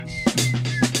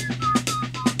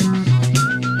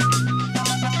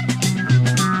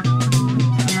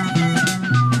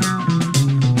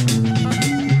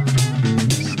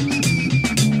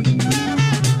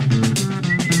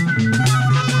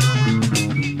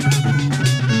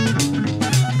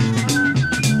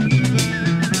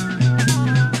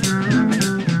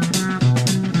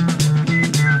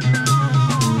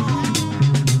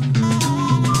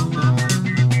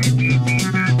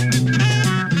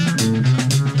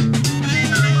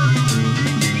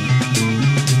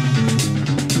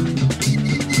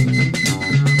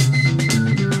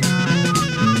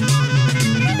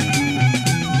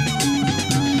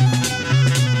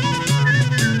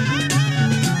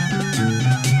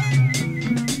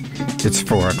It's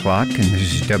 4 o'clock, and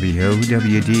this is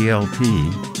WOWDLP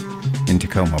in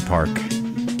Tacoma Park.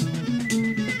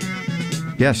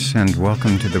 Yes, and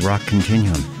welcome to the Rock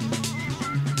Continuum.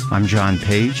 I'm John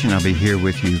Page, and I'll be here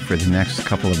with you for the next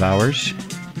couple of hours,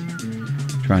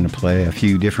 trying to play a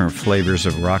few different flavors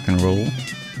of rock and roll,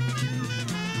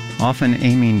 often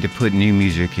aiming to put new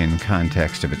music in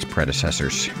context of its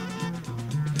predecessors.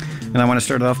 And I want to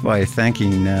start off by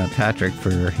thanking Patrick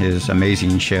for his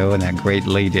amazing show and that great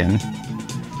lead-in.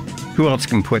 Who else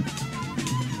can put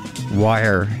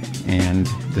Wire and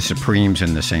the Supremes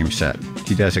in the same set?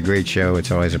 He does a great show.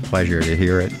 It's always a pleasure to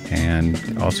hear it and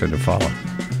also to follow.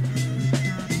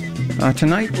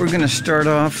 Tonight we're going to start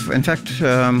off, in fact,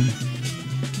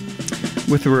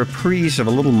 with a reprise of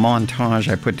a little montage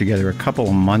I put together a couple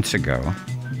of months ago.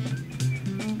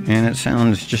 And it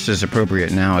sounds just as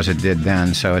appropriate now as it did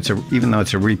then. So even though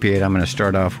it's a repeat, I'm going to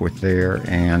start off with there,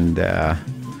 and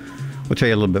we'll tell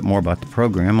you a little bit more about the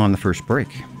program on the first break.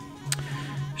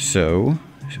 So,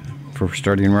 for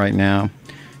starting right now,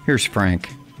 here's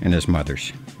Frank and his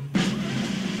mothers.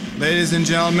 Ladies and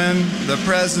gentlemen, the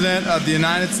President of the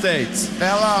United States.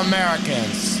 Fellow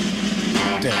Americans.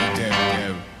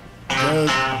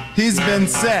 He's been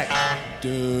sick.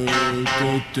 Do. And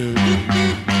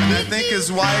I think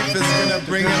his wife is going to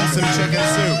bring him some chicken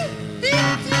soup.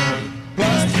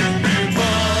 Plastic people.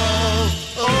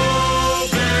 Oh,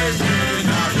 baby,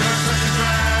 not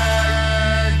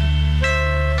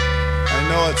I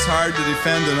know it's hard to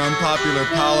defend an unpopular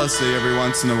policy every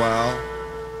once in a while.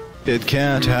 It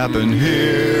can't happen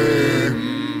here.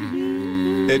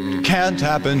 It can't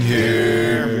happen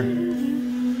here.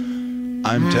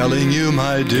 I'm telling you,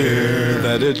 my dear,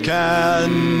 that it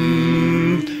can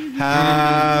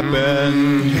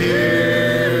happen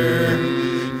here.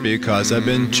 Because I've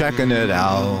been checking it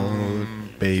out,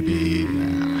 baby.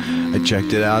 I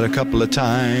checked it out a couple of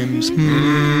times. And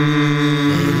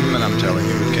I'm telling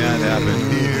you, it can't happen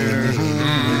here.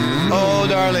 Oh,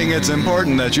 darling, it's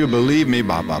important that you believe me,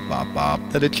 bop, bop, bop,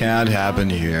 bop, that it can't happen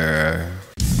here.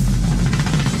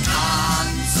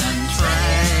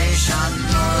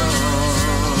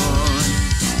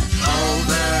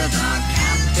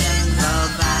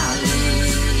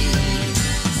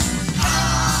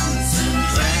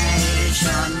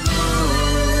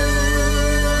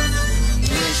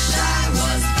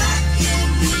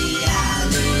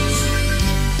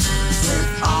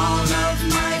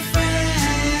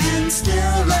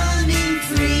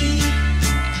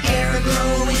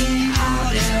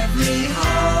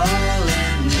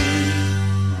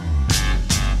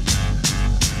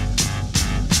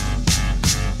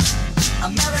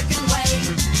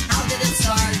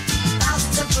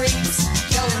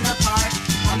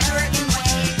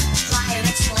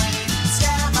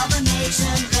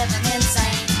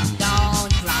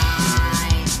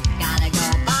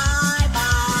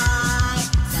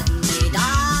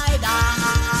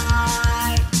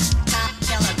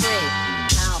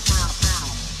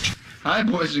 Hi,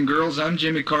 boys and girls. I'm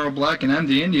Jimmy Carl Black, and I'm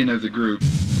the Indian of the group.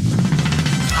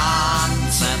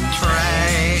 Concentration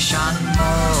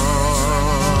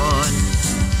moon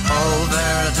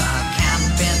over the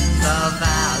camp in the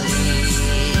valley.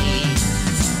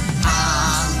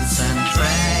 Concentration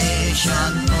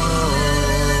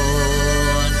moon.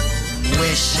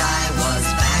 Wish I was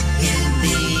back in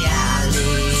the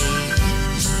alley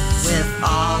with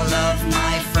all of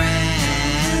my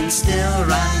friends still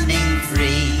running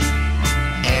free.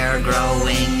 Hair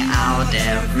growing out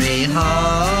every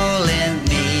hole in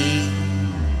me.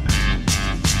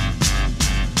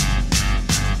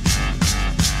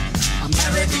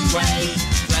 American way,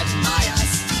 threatened by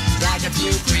us. Drag a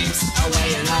few creeps away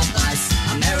in a bus.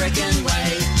 American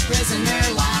way, prisoner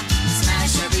lock.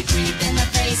 Smash every creep in the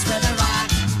face with a rock.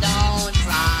 Don't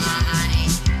cry,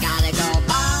 gotta go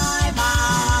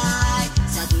bye-bye.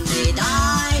 Suddenly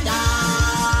die,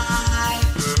 die.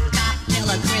 Cop, kill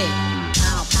a creep.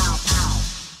 Pow, pow, pow.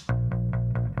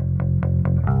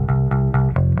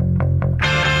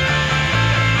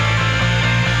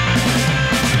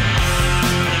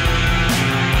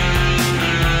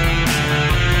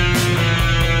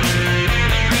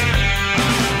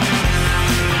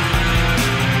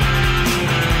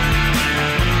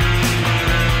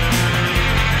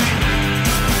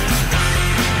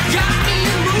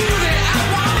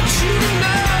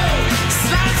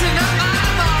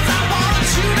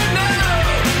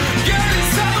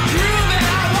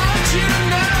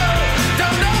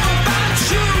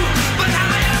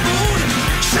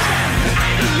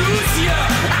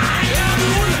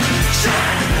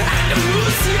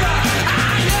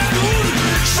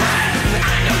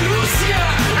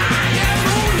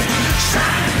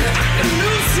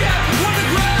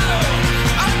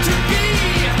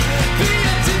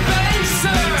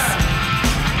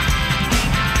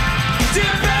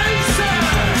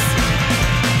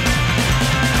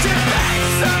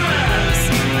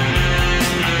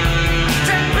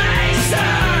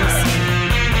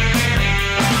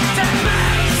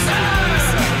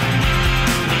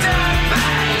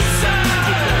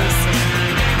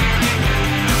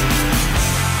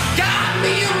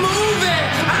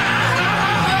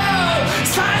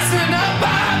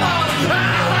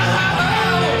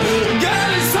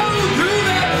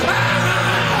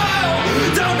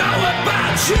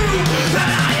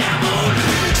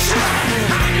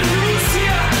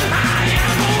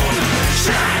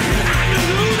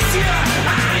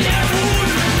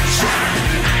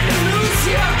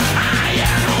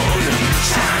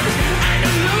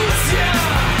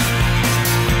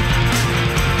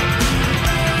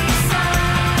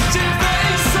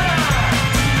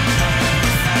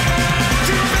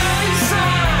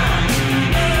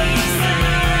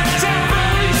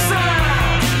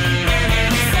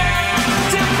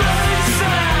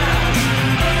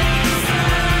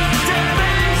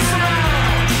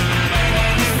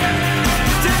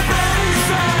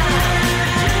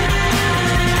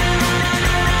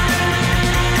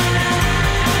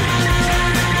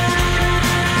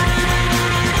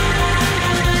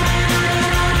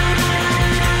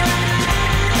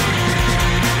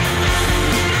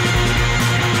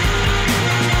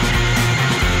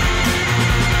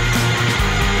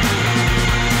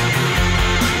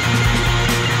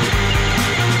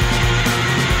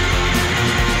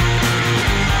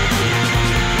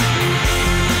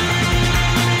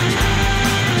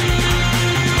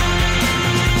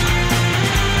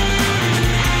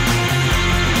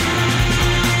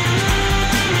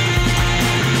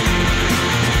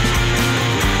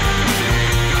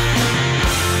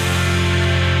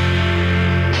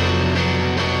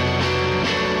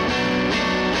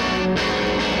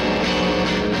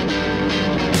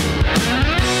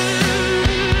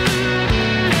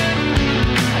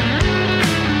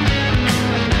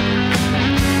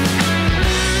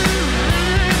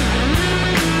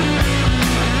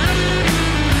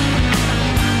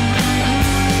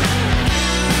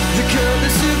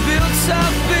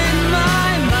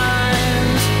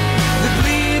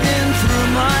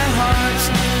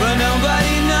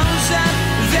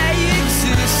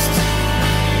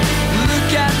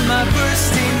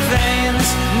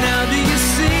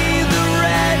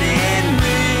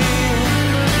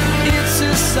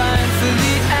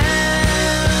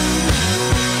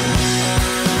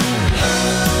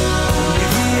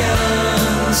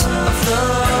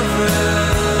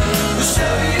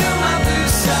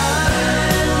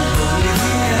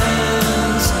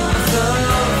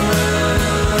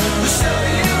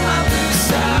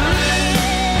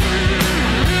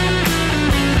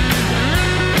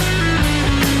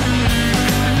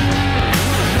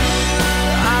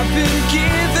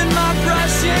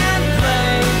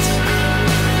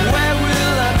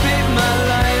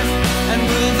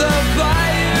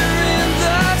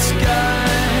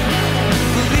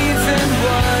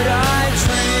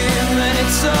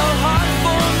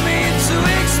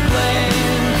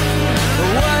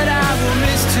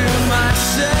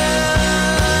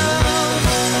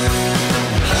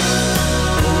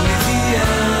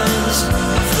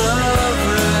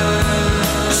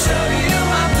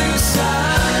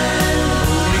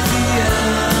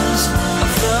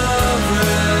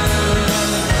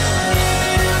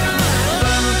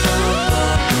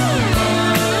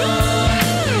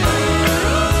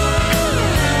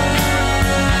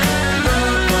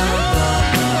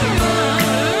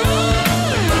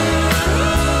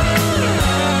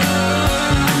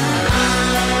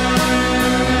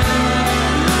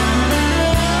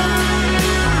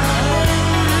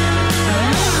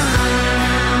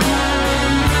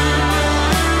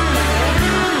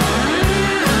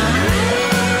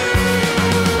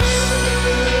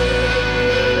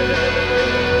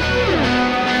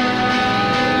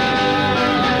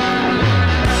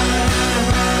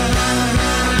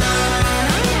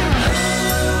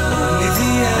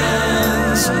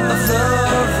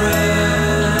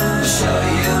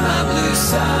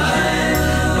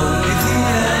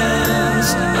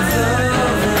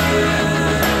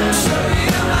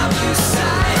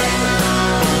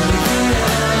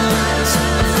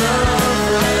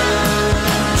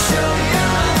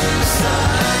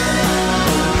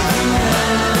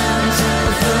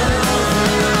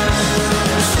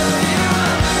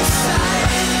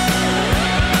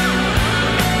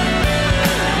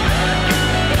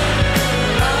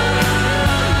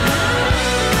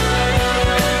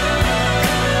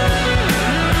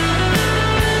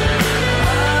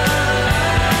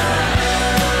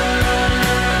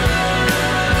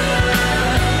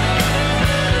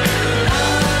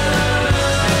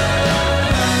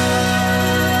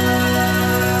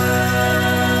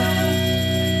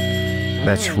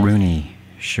 That's Rooney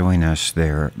showing us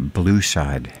their blue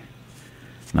side.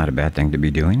 Not a bad thing to be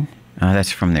doing.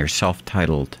 That's from their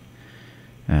self-titled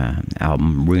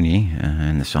album, Rooney,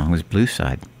 and the song was Blue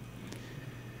Side.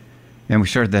 And we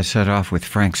started that set off with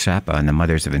Frank Zappa and the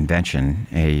Mothers of Invention,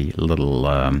 a little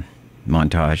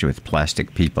montage with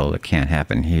Plastic People, It Can't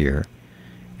Happen Here,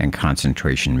 and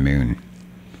Concentration Moon.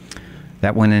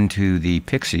 That went into the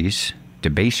Pixies,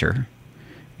 Debaser,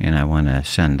 and I want to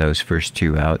send those first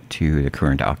two out to the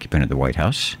current occupant of the White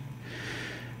House.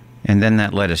 And then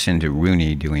that led us into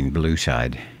Rooney doing Blue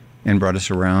Side, and brought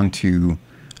us around to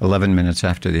 11 minutes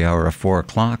after the hour of 4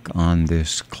 o'clock on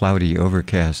this cloudy,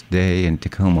 overcast day in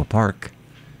Tacoma Park.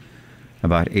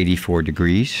 About 84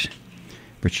 degrees.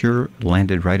 But you're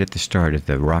landed right at the start of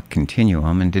the rock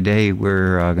continuum, and today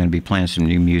we're going to be playing some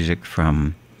new music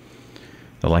from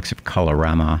the likes of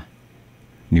Colorama,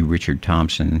 new Richard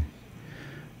Thompson,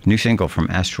 new single from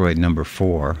Asteroid Number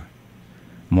 4,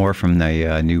 more from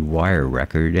the new Wire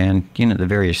record, and, you know, the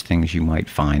various things you might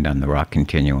find on the rock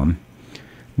continuum.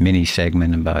 Mini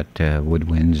segment about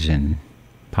woodwinds and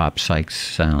pop psych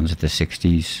sounds of the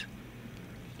 60s,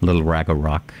 little rag of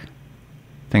rock,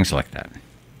 things like that.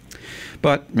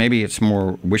 But maybe it's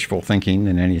more wishful thinking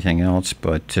than anything else,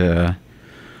 but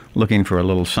looking for a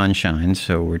little sunshine,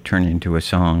 so we're turning to a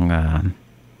song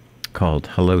called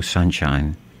Hello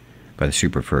Sunshine by the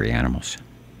Super Furry Animals.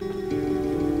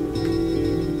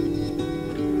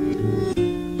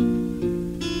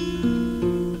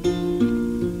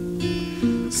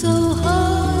 So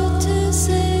hard to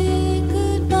say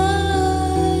goodbye,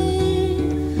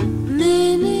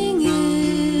 meaning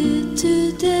it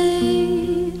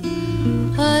today.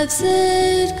 I've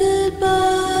said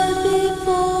goodbye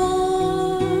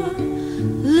before,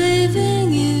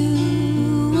 leaving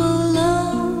you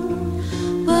alone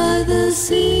by the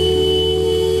sea.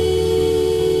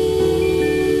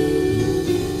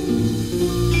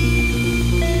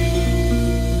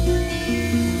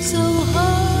 So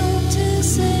hard to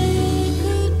say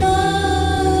goodbye.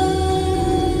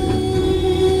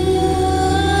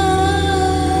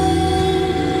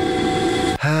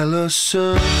 Hello,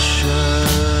 sunshine,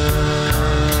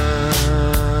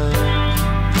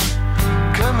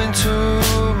 come into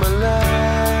my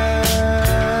life.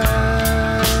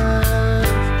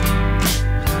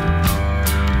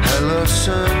 Hello,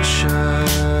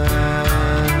 sunshine,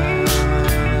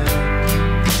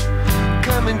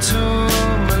 come into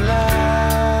my life.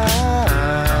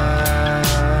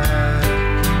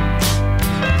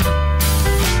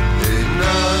 In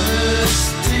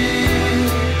honesty,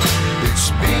 it's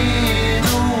been a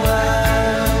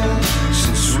while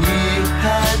since we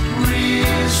had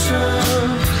reason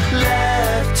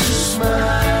left to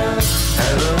smile.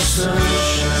 Hello, sunshine,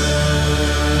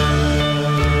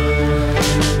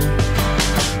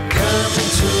 come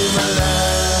into my life.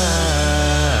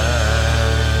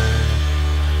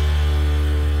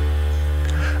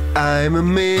 I'm a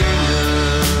miner,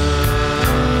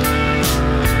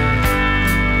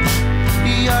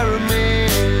 you're a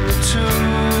miner too.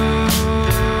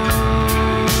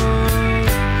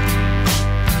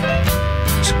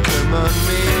 So come on,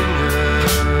 miner,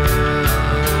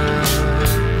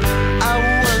 I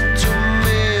want to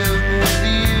live with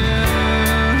you.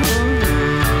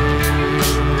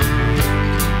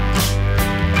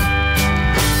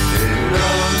 In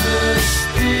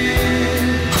honesty,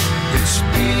 it's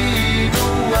been a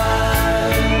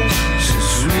while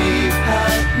since we've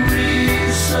had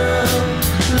reason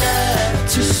left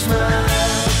to smile.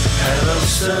 Hello,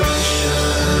 sunshine,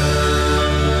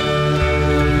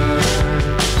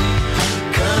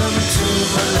 come to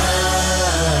my life.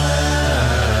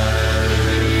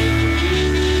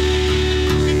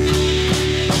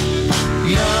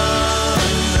 You're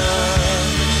not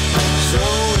so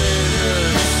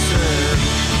innocent,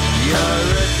 you're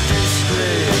a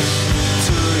disgrace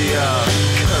to your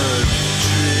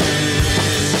country.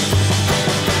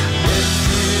 If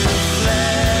you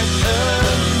fled a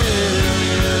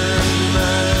million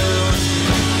miles,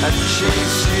 I'd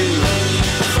chase you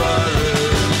for a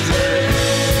day.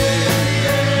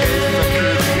 If I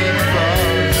could be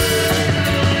bothered.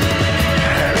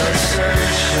 Hello,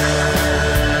 sunshine,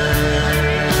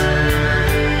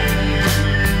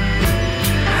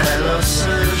 hello,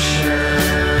 sunshine,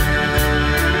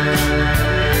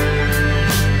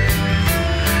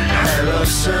 hello,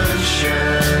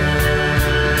 sunshine,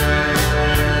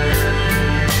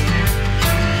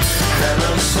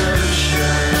 hello,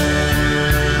 sunshine.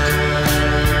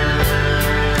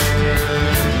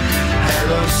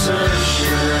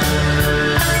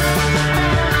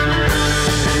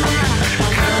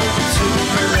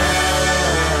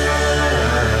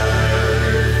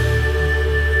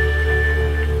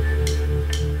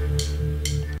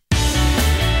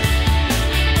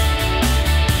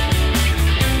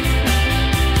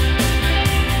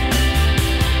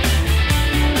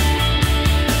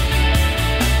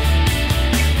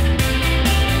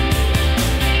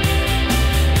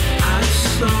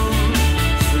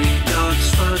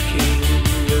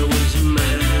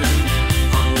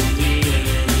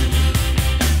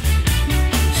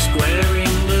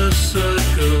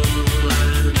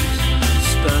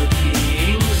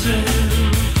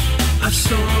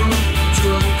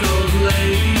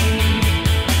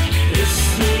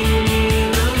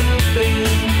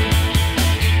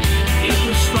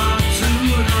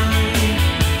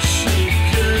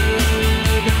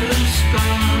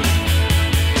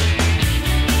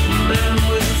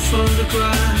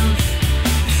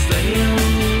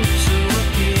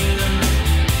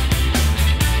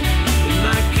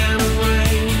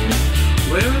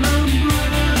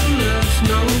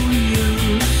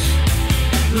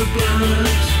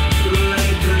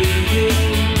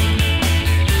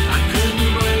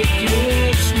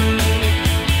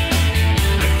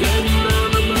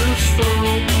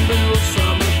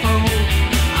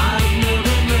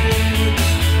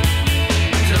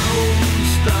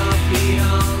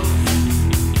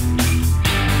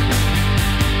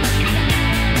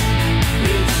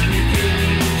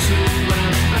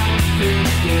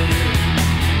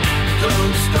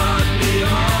 Start me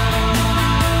off.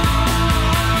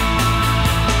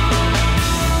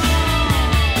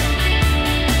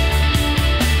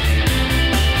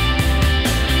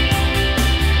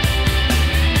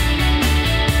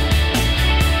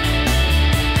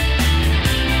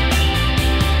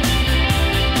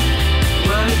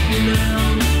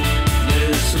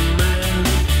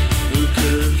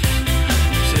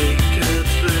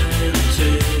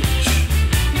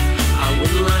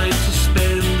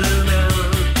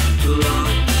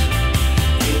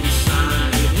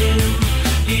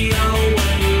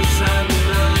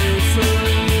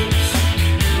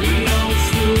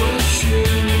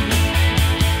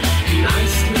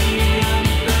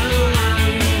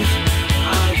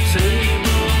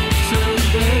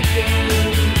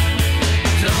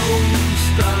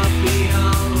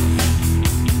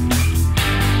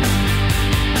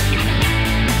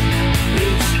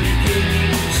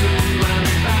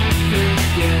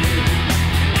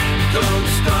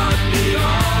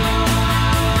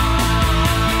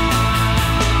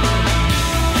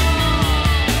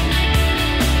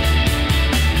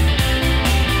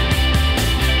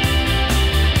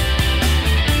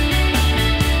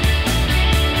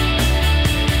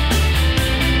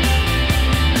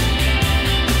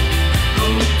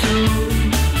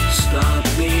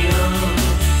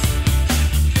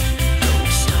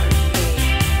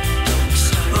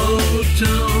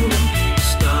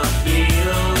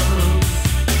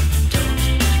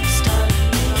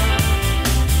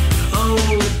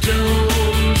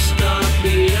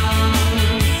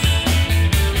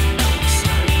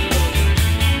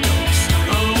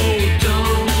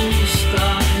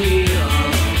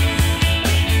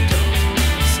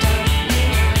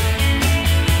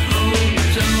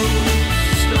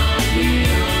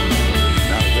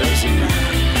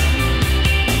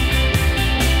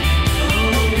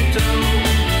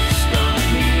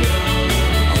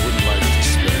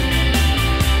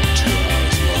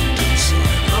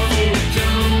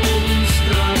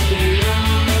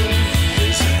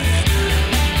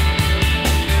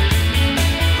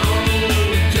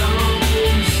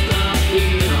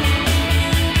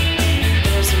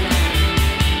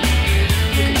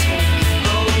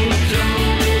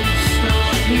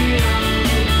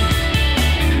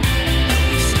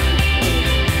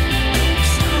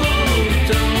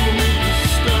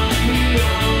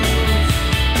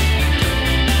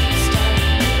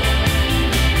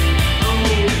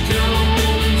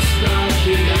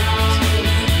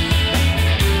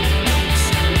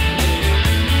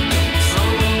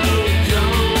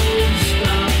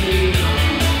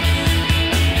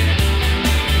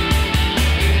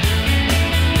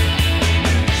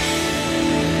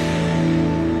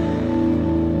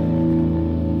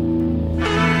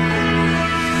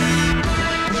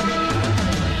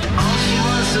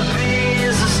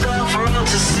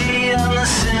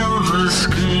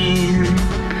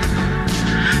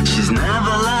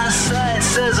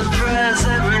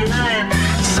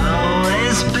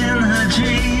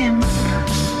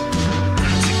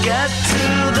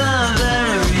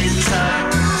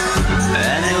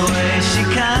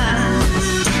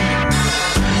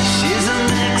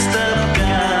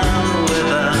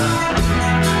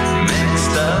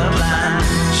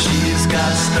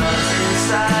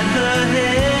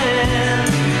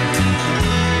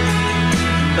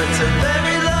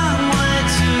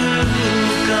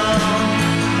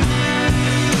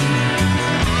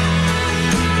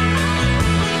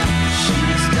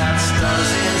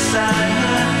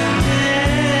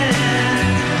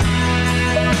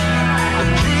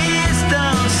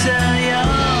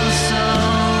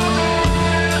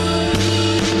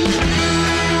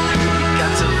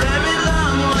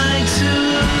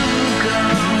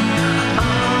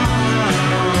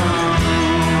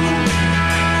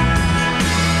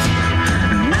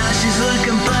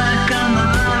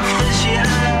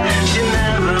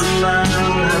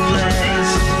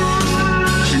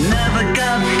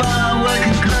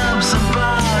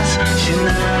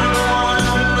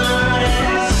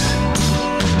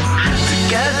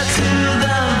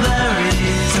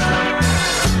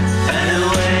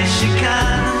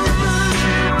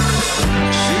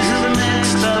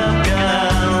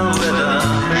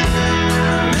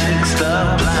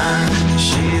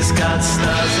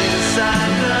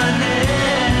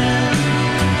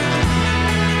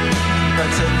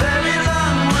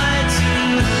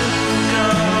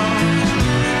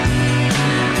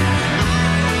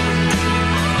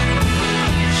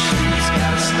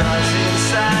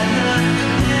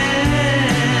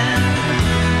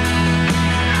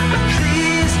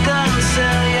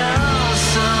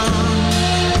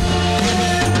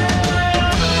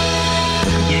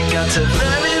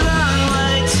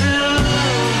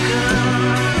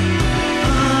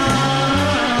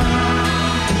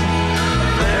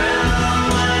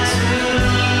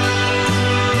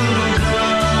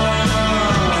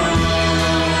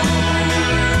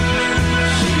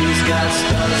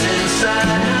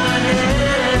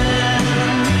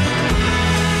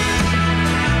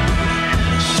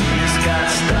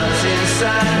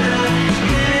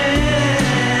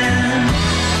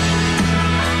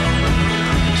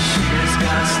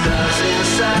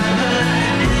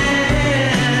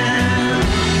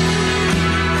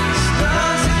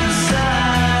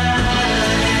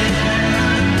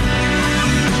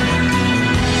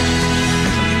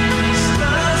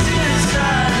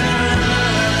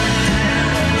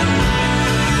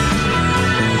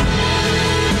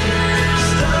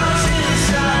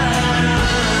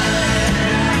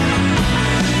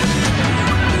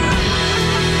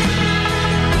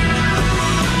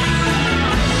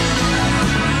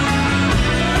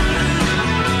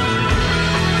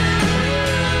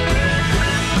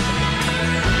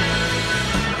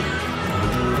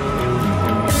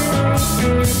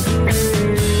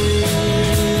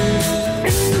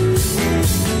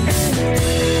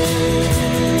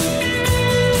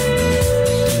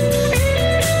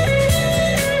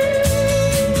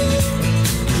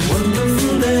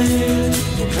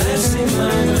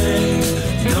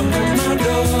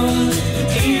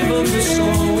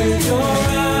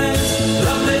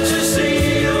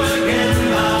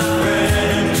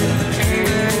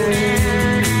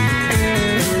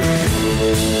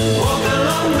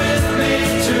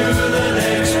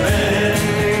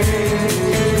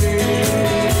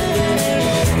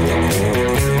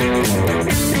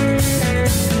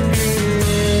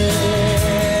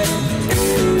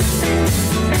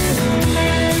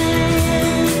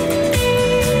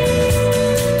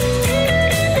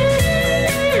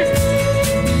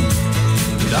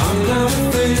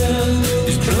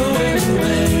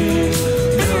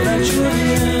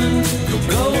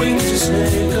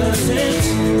 say, 'cause it's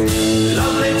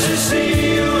lovely to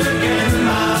see you again,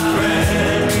 my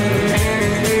friend.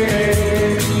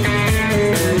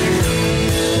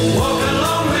 Walk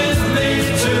along with me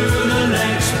to the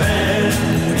next bend.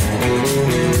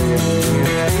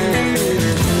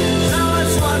 Now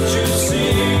it's what you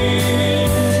see,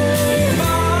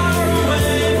 far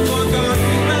away,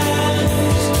 forgotten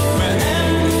lands, where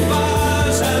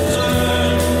empires have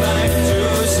turned back to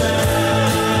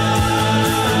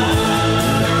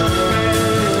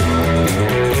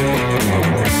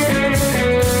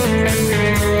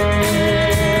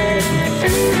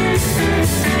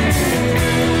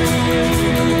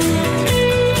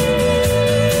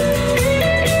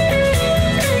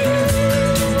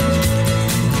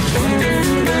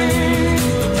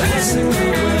passing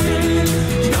away,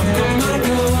 knock on my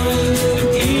door,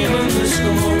 even the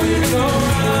score with your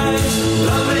eyes.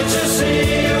 Lovely to see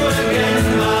you again,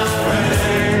 my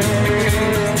friend.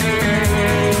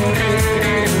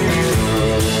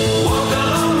 Walk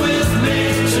along with me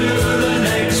to the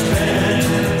next bend.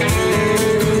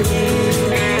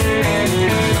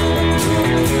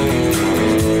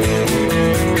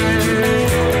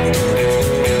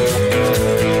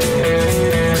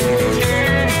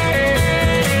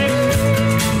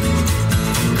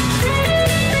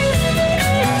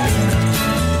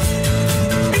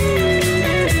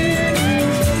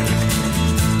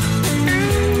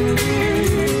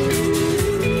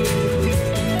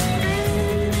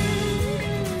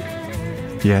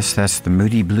 Yes, that's the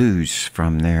Moody Blues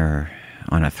from their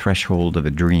On a Threshold of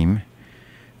a Dream.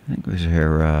 I think it was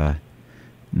their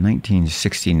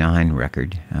 1969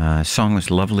 record. Song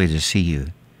was Lovely to See You.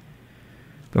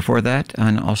 Before that,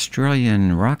 an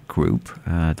Australian rock group,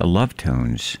 the Love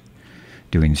Tones,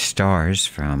 doing Stars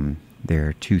from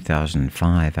their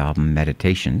 2005 album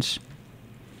Meditations.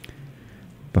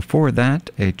 Before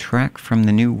that, a track from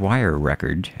the new Wire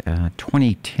record,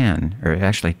 2010, or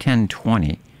actually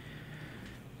 1020.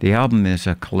 The album is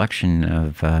a collection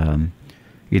of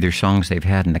either songs they've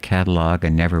had in the catalog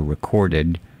and never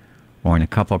recorded, or in a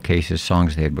couple of cases,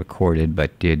 songs they had recorded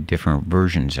but did different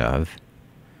versions of.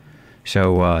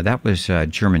 So that was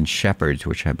German Shepherds,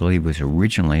 which I believe was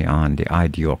originally on the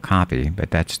Ideal Copy,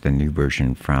 but that's the new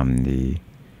version from the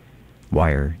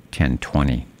Wire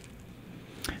 1020.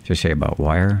 To say about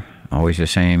Wire, always the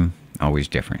same, always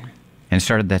different. And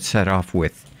started that set off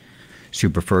with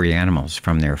Super Furry Animals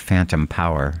from their Phantom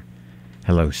Power,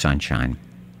 Hello Sunshine.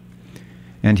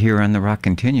 And here on the Rock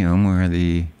Continuum, where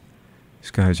the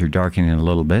skies are darkening a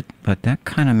little bit, but that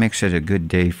kind of makes it a good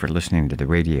day for listening to the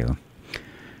radio.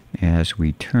 As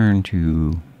we turn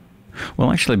to,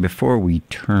 well, actually, before we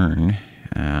turn,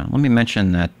 let me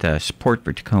mention that support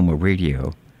for Tacoma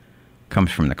Radio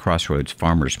comes from the Crossroads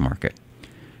Farmers Market.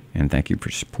 And thank you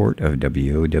for support of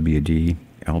WOWD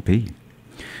LP.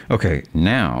 Okay,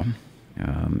 now,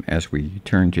 as we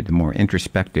turn to the more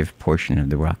introspective portion of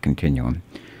the Rock Continuum,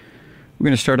 we're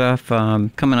going to start off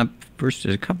coming up first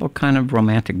is a couple kind of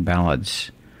romantic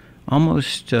ballads,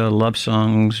 almost love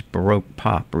songs, Baroque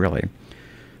pop, really.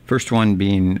 First one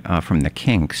being from the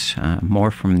Kinks, more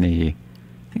from the,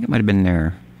 I think it might have been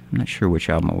their, I'm not sure which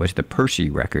album it was, the Percy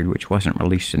record, which wasn't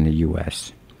released in the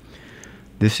U.S.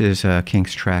 This is a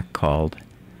Kinks track called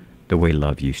The Way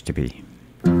Love Used to Be.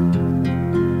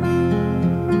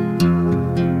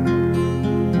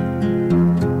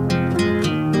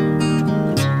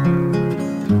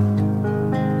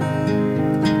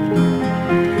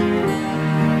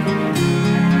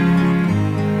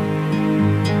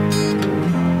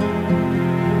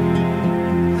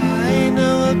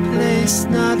 It's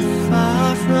not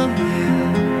far from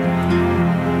here.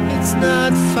 It's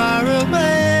not far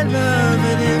away, love,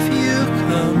 and if you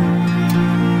come,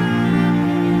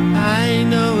 I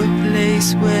know a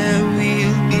place where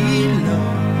we'll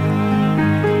belong,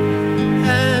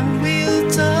 and we'll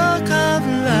talk of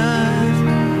love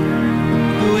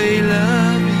the way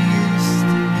love used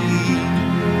to be.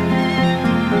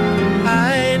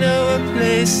 I know a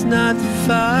place not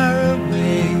far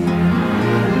away,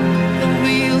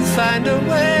 find a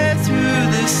way through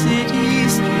the city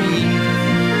street.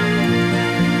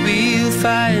 We'll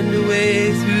find a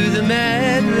way through the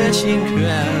mad rushing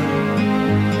crowd,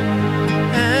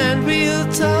 and we'll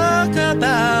talk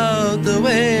about the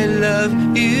way love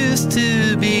used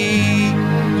to be.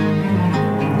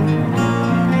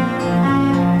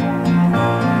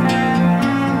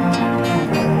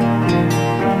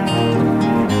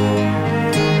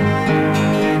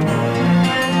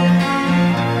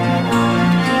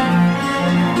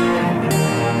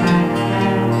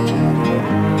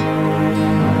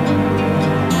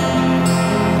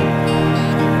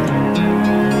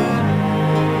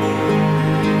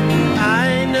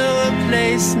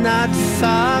 place not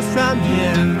far from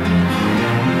here.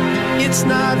 It's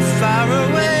not far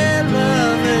away,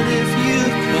 love, and if you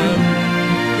come,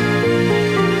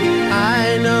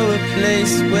 I know a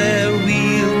place where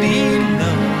we'll be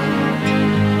known,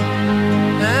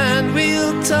 and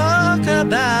we'll talk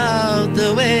about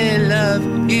the way love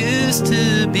used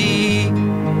to be.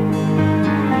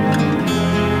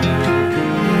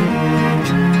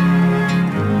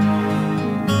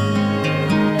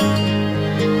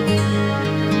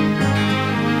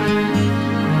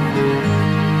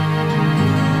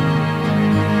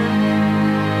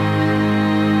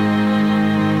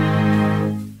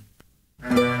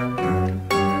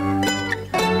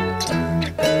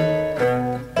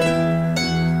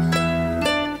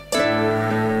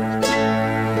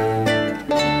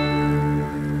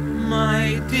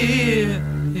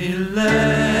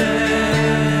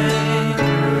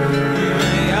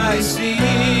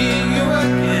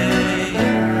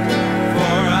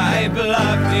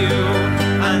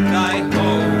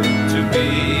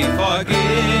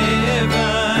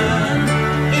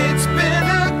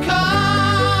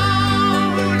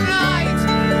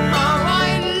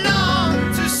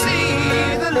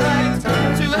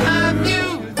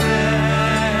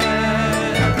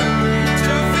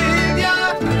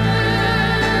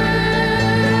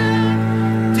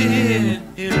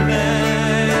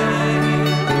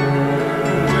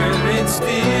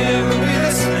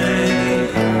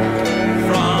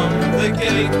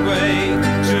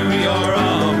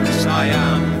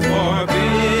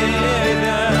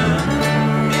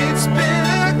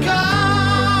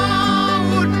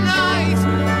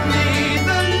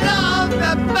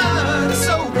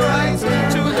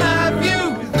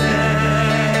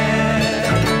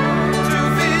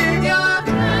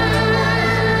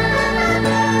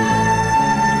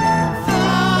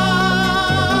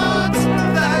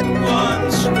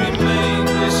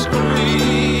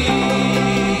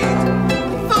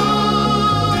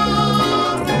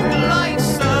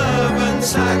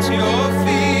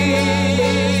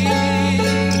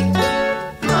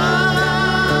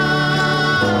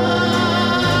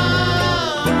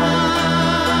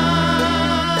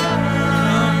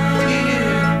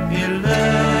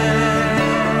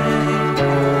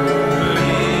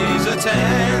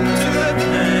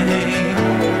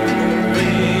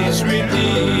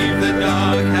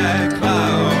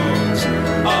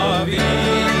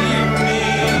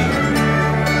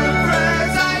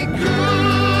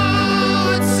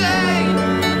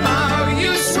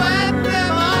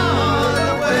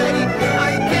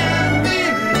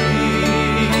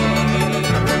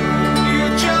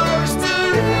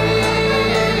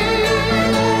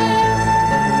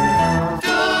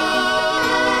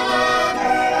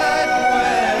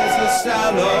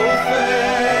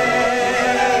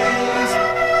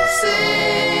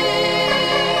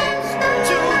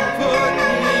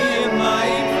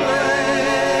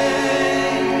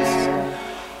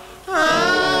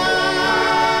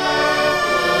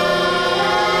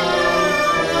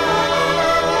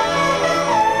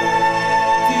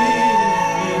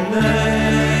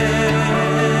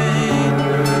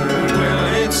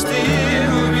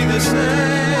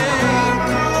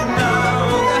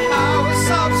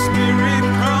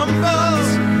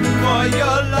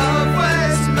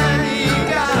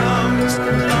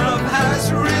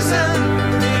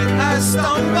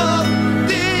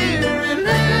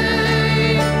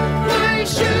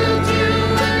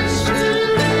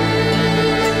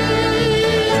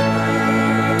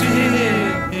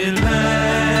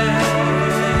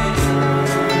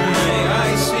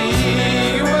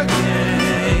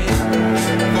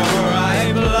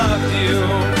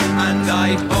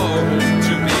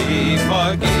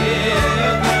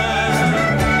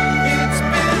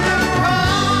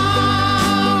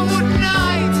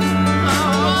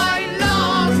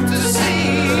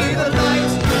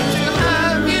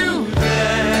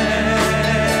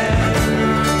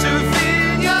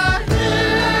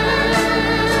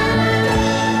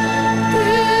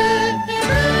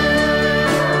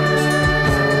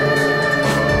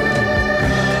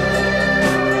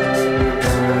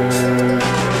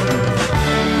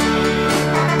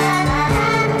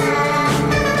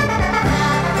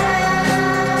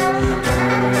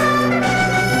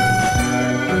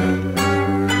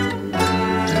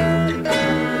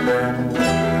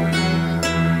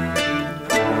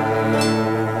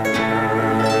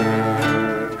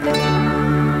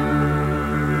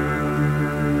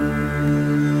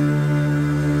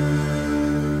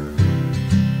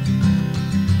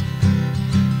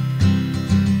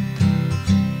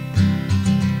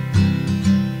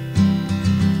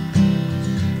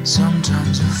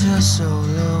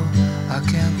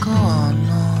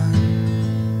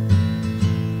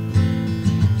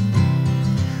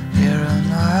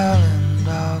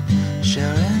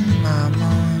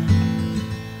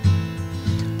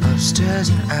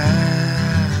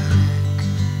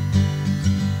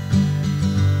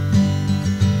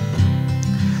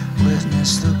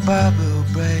 It's the bubble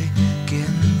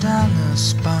breaking down the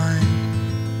spine.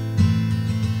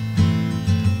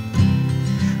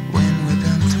 When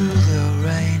whipping through the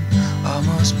rain,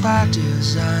 almost by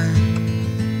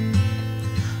design.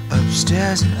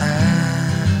 Upstairs and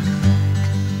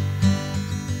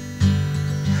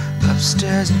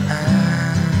upstairs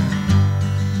and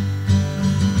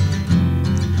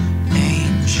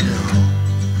angel,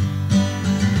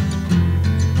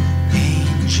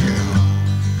 angel.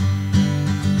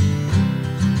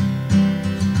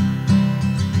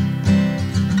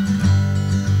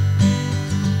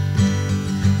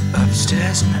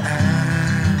 Upstairs and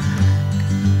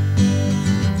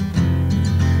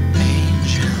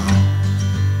angel,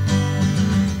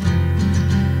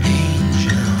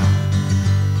 angel.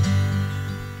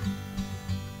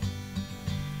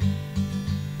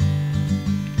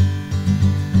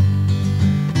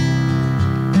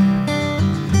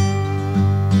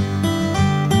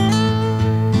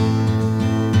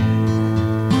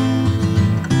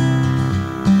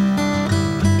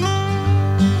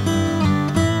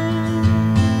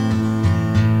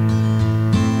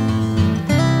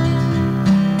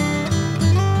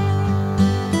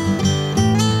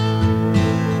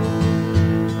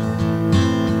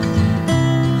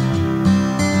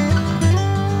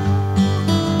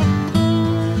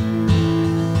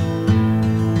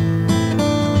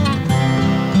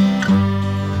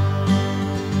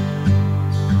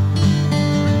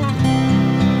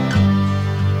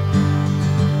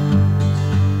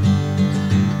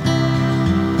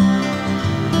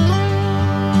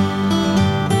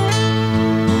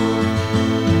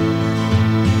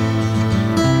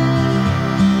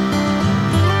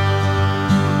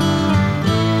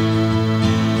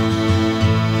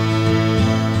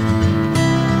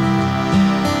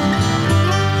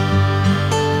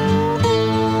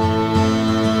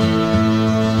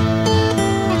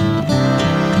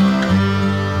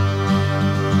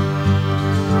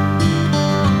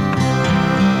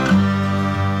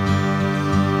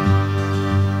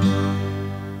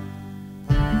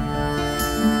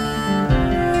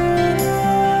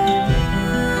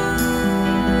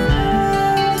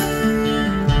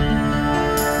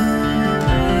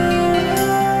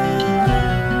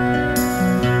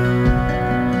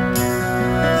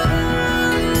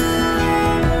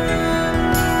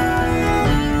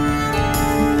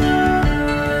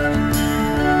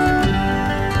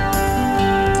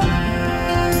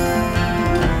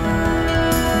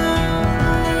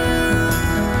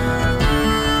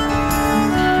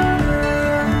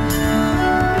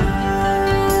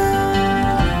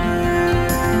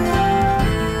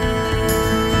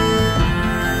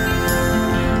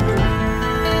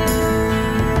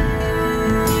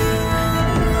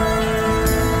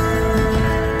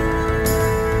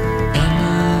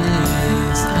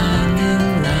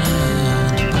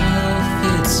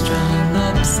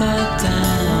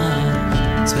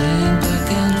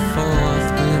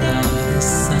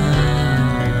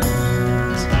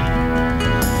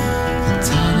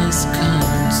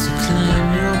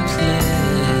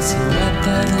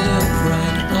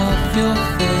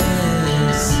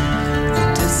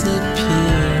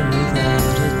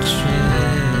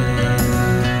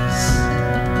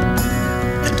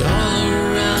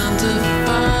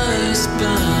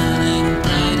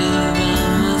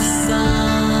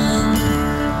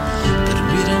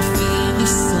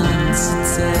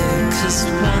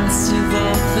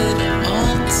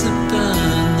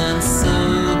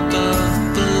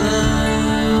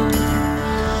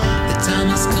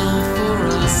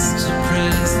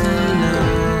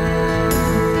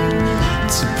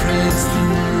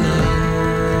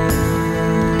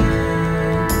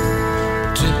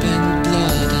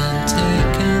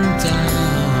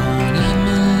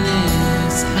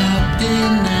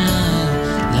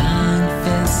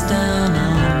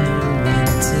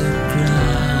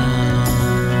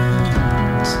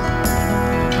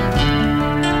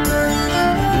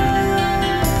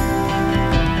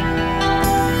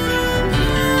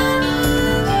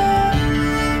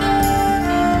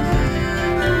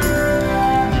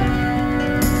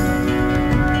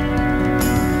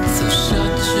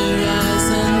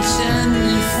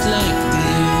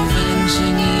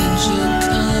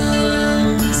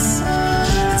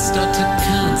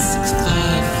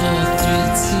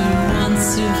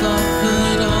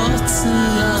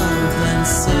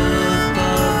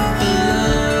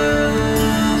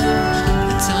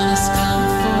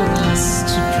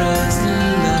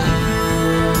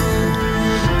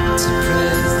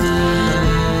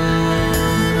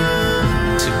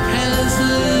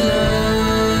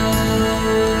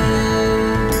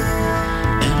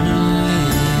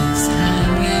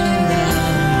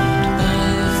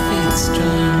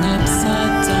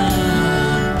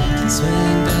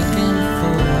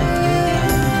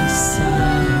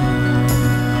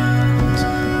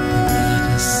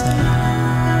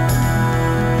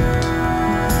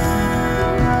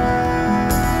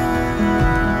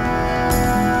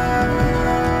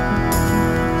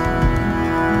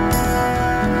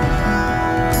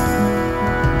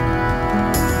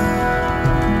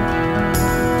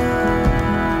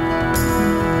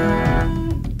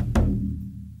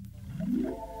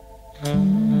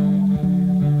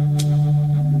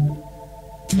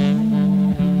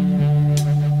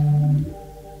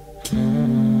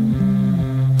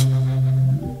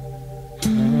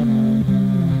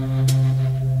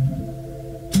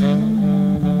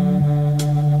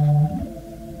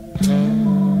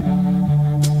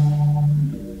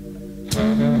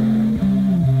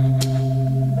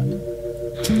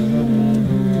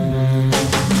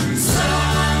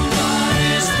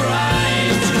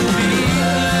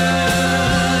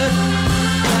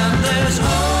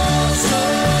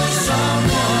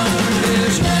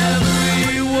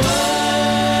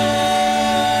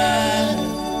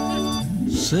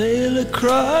 Sail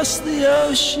across the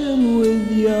ocean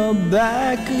with your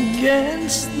back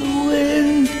against the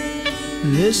wind,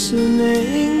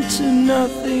 listening to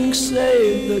nothing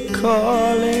save the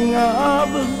calling of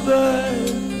a bird.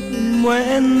 And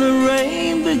when the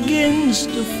rain begins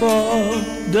to fall,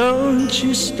 don't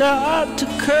you start to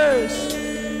curse.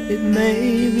 It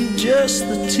may be just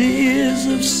the tears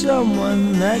of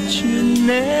someone that you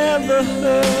never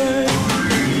heard.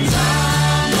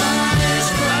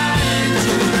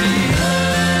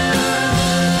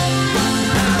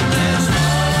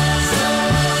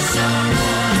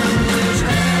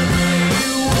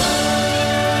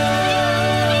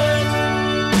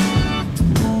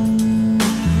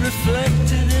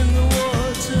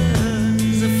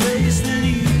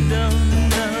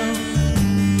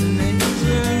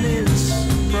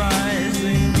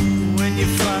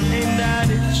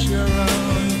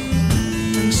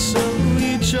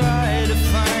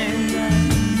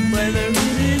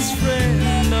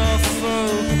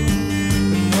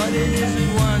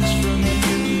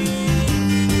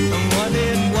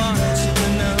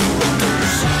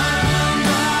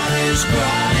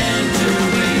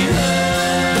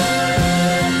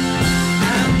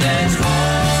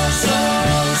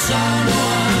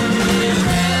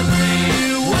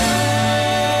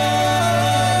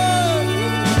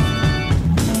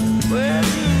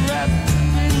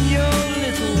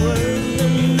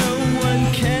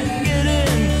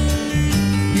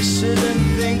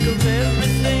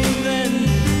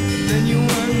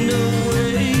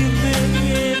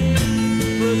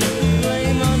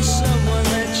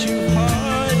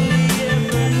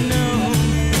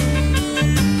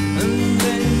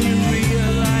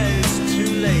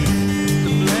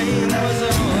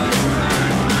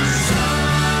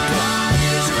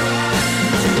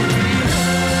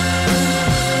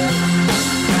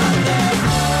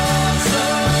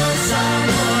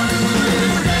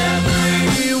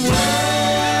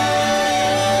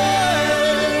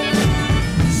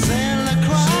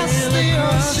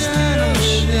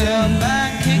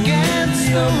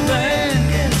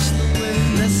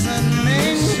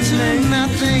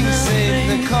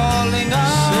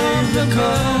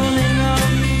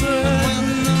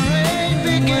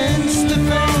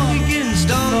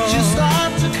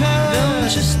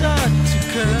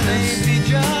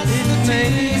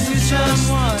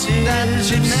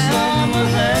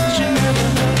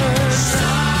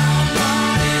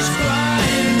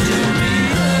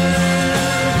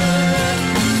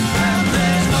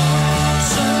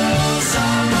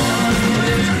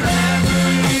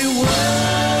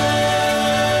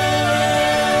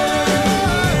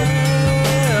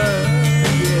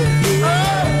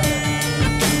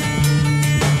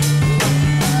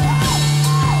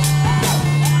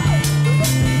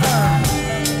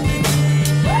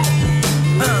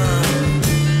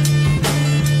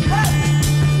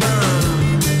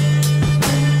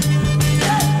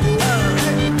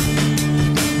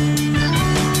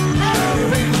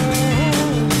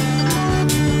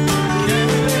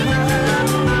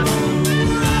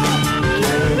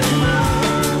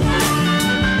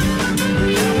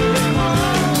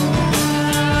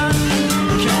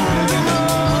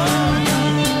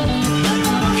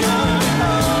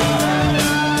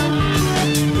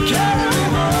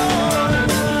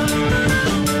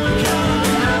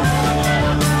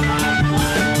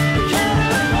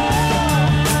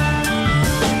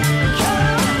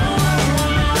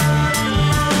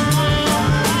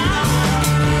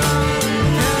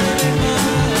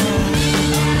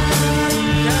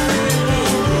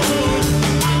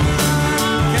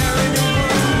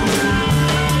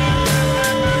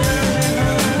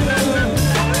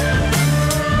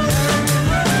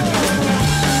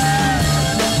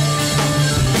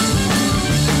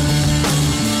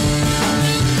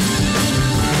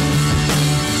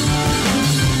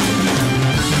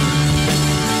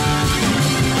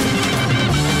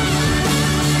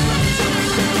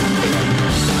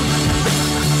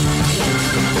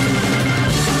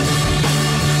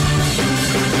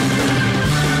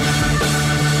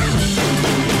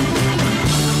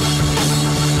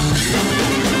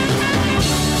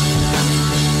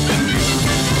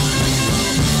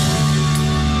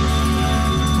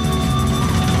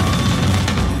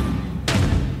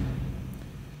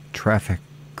 Traffic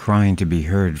Crying to Be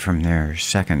Heard from their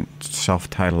second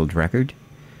self-titled record.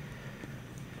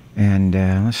 And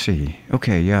let's see.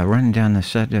 Okay, yeah, running down the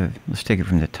set. Let's take it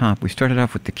from the top. We started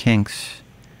off with the Kinks,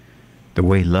 The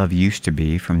Way Love Used to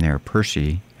Be from their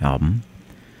Percy album.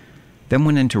 Then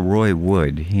went into Roy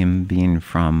Wood, him being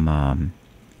from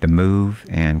The Move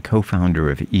and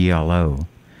co-founder of ELO.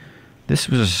 This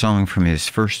was a song from his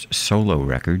first solo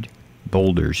record,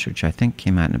 Boulders, which I think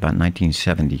came out in about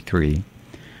 1973.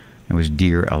 It was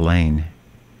Dear Elaine.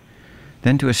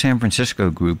 Then to a San Francisco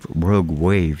group, Rogue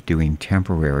Wave, doing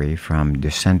Temporary from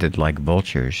Descended Like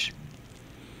Vultures.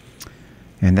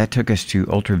 And that took us to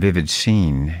Ultra Vivid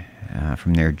Scene,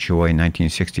 from their Joy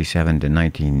 1967 to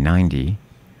 1990,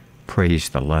 Praise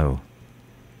the Low.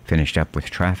 Finished up with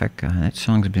Traffic. That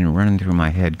song's been running through my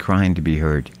head, crying to be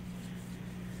heard.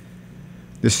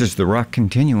 This is the Rock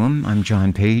Continuum. I'm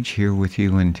John Page, here with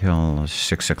you until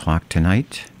 6 o'clock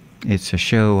tonight. It's a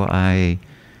show I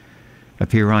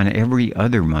appear on every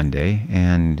other Monday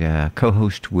and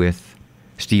co-host with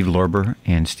Steve Lorber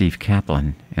and Steve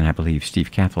Kaplan. And I believe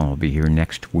Steve Kaplan will be here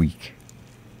next week.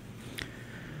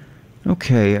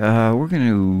 Okay, we're going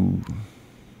to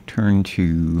turn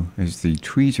to, as the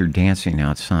trees are dancing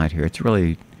outside here, it's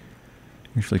really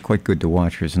actually quite good to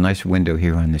watch. There's a nice window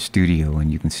here on the studio,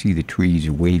 and you can see the trees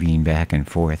waving back and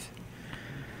forth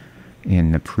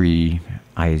in the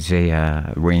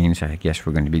pre-Isaiah rains I guess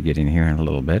we're going to be getting here in a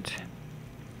little bit.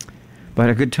 But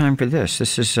a good time for this.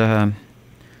 This is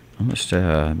almost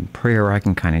a prayer I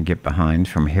can kind of get behind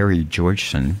from Harry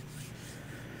Georgeson.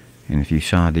 And if you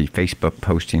saw the Facebook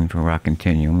posting for Rock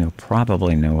Continuum, you'll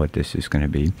probably know what this is going to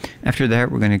be. After that,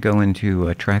 we're going to go into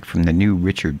a track from the new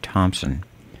Richard Thompson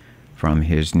from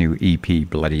his new EP,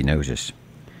 Bloody Noses.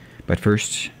 But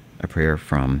first, a prayer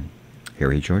from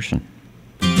Harry Georgeson.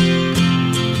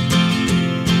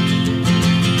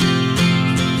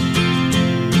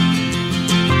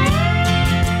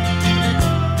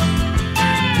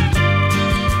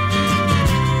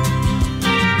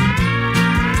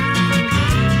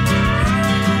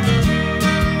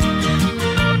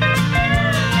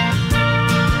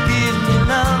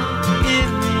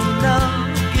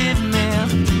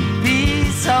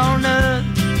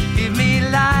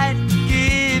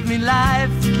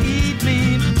 Life, keep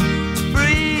me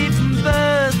free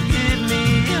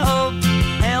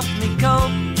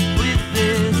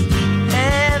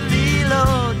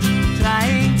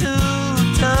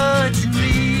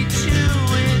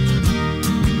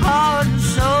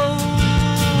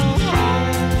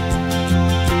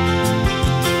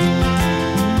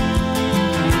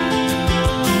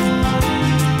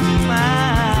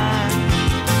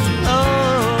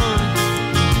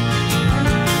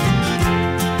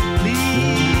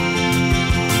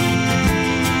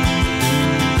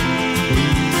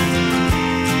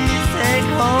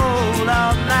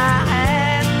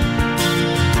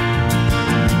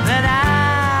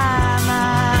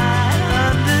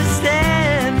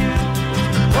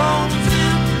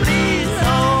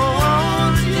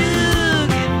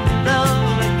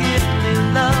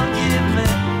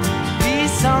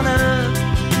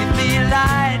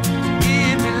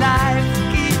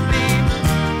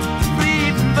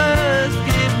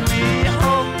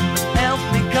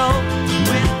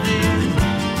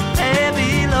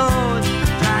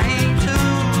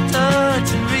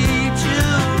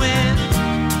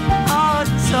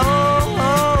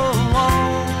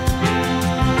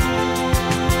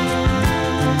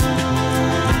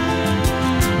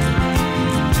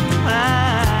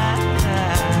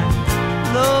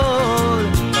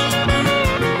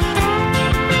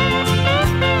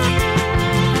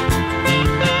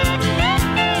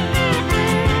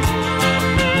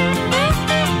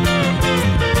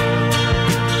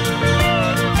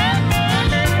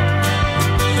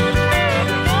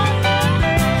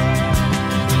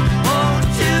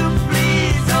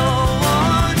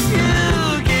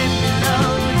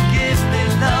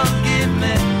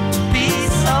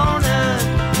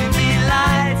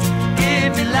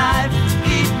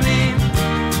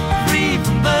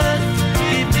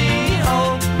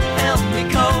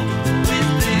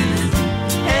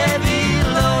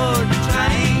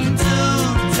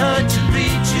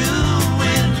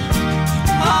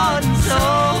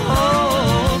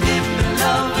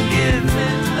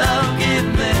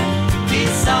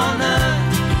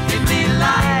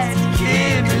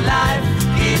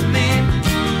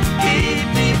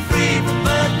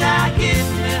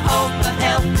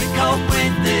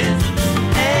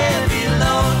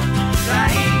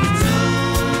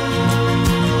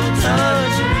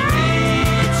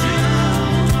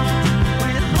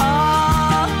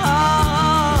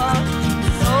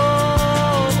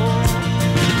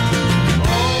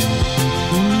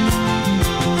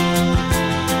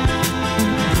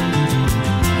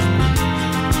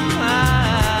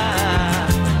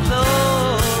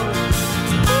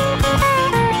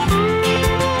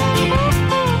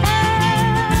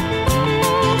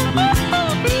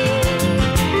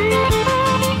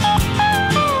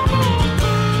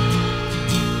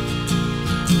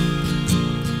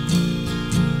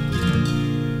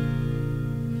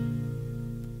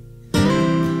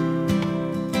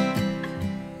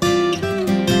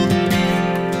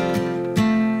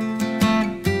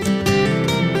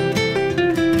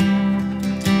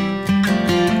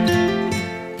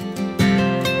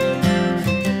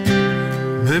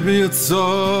it's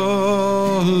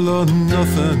all or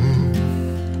nothing.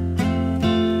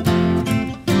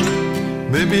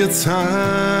 Maybe it's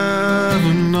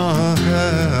heaven or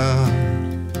hell.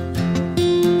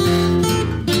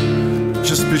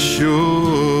 Just be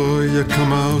sure you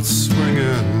come out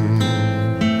swinging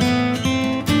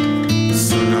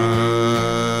soon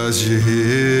as you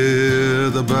hear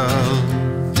the bell.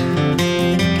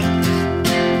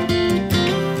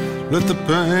 Let the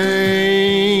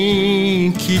pain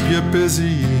keep you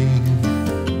busy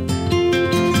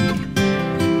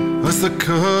as the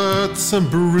cuts and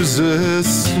bruises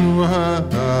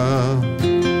swell.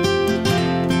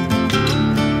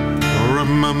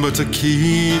 Remember to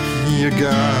keep your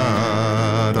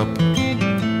guard up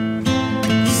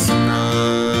soon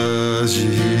as you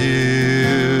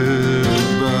hear the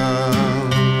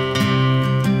bell.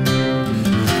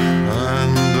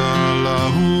 And all I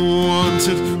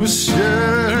wanted was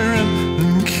sharing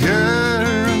and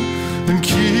caring and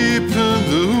keeping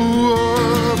the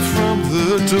word from the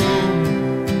door.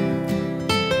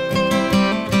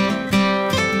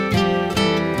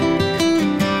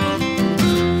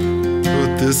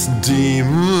 This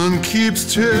demon keeps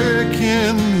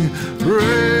taking me,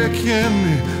 breaking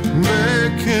me,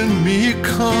 making me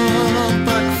come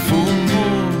back for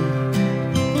more,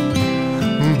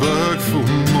 back for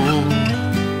more,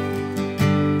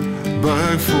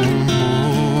 back for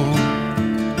more.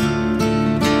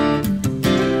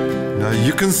 Now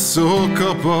you can soak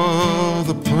up all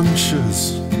the punches,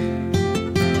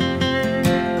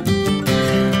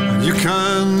 you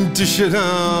can dish it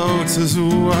out as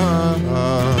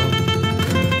well.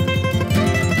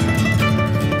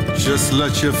 Just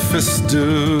let your fist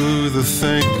do the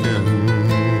thinking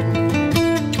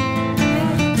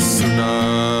soon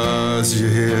as you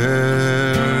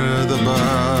hear the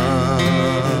bell.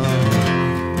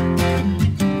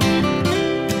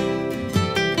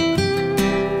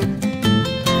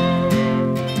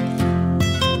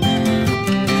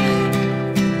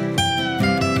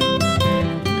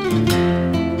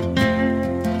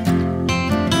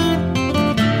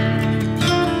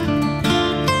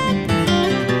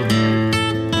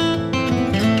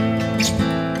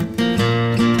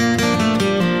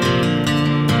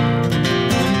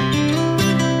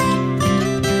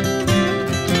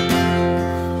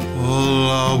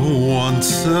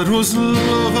 That was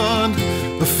love and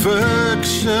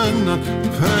affection and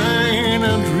pain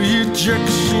and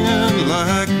rejection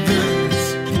like this.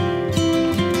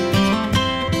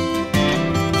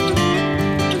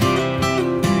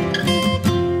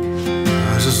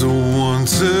 I just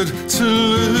wanted to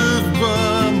live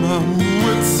by my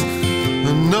wits,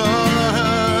 and now I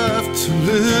have to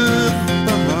live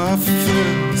by my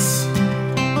fists.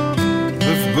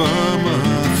 Live by my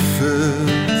fists.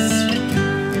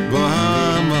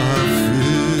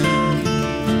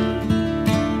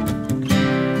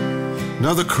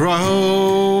 Now the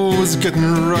crowd's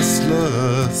getting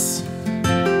restless.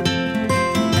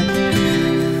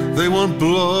 They want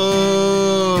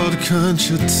blood, can't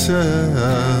you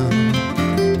tell?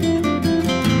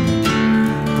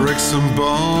 Break some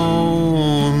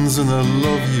bones and I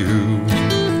love you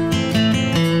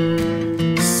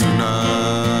soon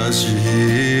as you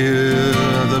hear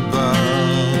the bell.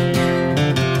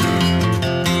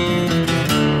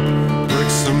 Break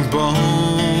some bones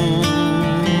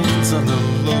and I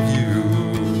love you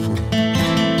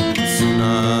soon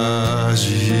as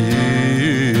you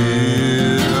hear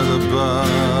the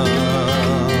bell.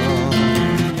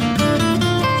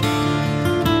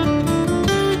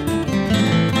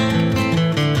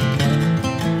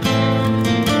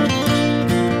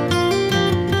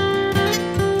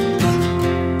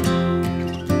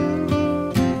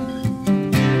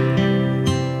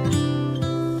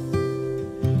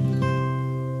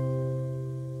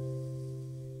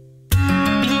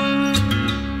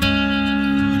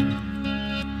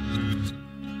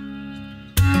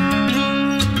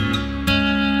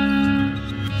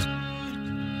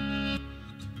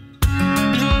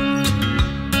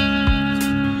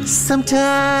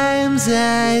 Sometimes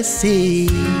I see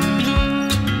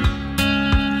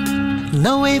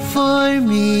no way for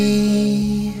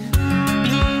me.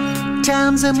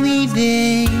 Times I'm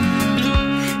leaving,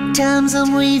 times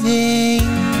I'm weaving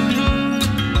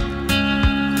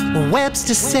webs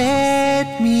to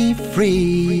set me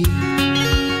free.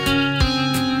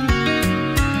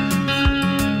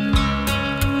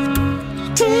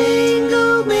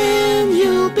 Tangled man,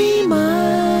 you'll be mine.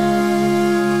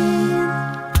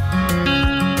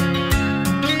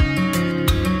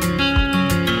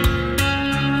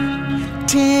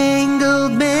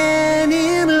 Tangled man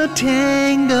in a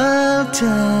tangled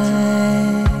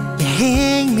time, you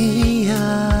hang me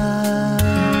up.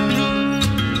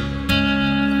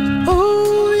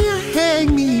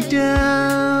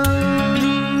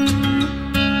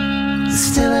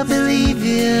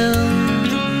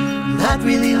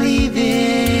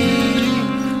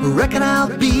 back and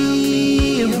I'll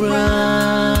be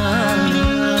around.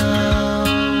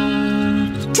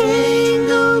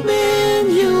 Tangled man,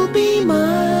 you'll be mine.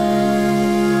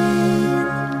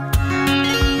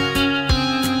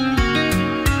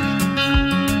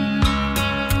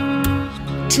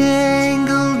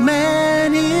 Tangled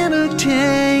man in a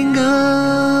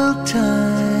tangled time.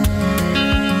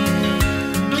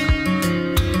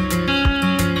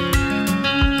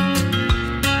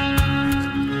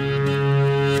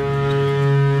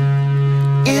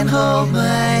 And hold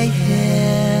my hand.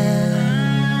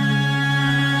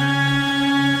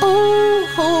 Oh,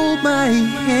 hold my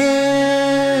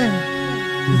hand.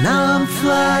 Now I'm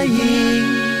flying.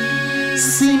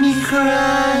 See me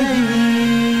crying.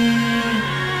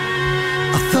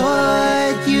 I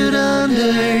thought you'd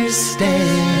understand.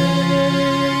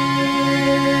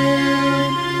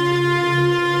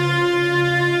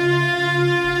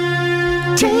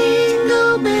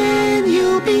 Tangled man,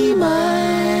 you'll be mine.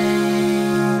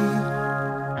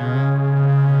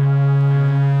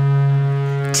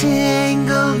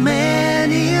 Tangled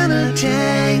man in a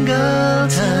tangled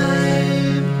time.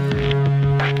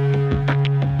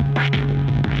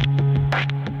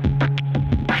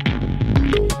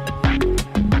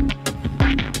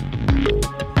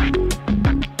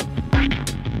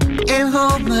 And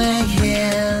hold my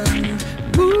hand,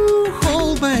 ooh,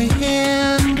 hold my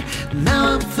hand.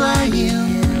 Now I'm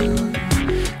flying.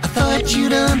 I thought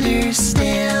you'd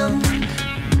understand.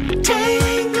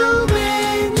 Tangled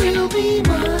man, you'll be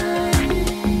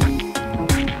mine.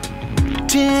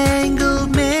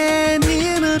 Tangled man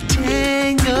in a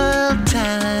tangled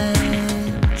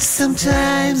time.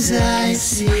 Sometimes I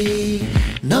see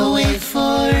no way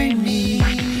for me.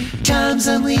 Times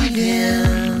I'm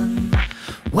leaving.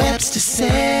 Webs to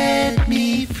set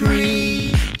me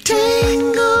free.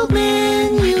 Tangled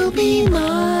man, you'll be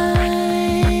mine.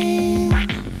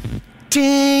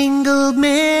 Tangled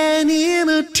man in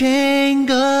a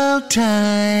tangled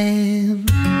time.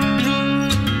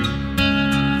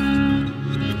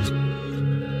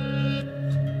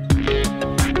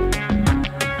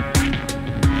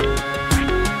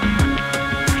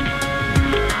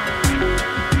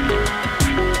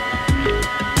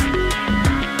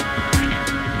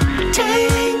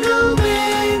 Tangled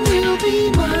man, you'll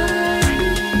be mine.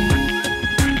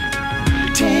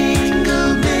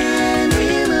 Tangled man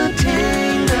in a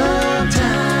tangled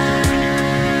time.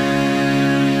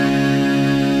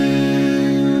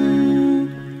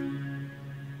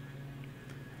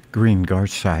 Green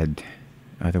Garside,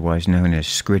 otherwise known as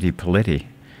Scritti Politti.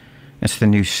 That's the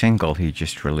new single he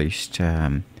just released,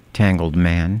 Tangled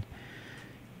Man.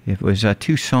 It was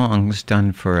 2 songs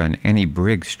done for an Annie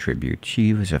Briggs tribute.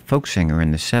 She was a folk singer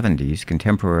in the 70s,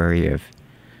 contemporary of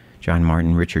John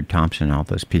Martin, Richard Thompson, all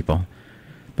those people,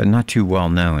 but not too well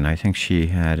known. I think she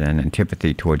had an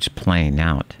antipathy towards playing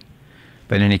out.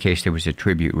 But in any case, there was a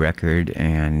tribute record,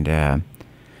 and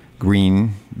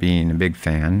Green, being a big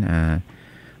fan,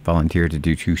 volunteered to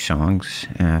do 2 songs.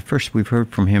 First, we've heard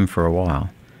from him for a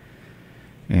while,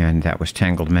 and that was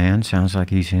Tangled Man. Sounds like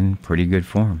he's in pretty good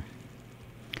form.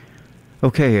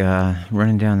 Okay,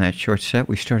 running down that short set,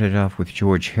 we started off with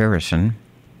George Harrison.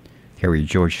 Harry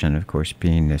Georgeson, of course,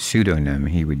 being the pseudonym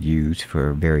he would use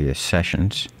for various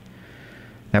sessions.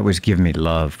 That was Give Me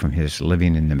Love from his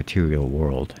Living in the Material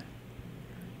World.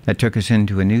 That took us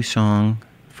into a new song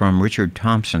from Richard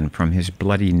Thompson from his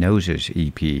Bloody Noses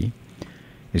EP,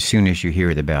 As Soon As You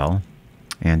Hear the Bell,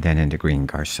 and then into Green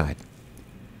Garside,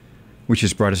 which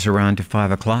has brought us around to 5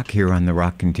 o'clock here on the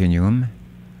Rock Continuum.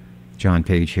 John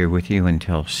Page here with you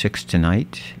until 6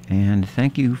 tonight, and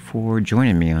thank you for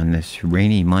joining me on this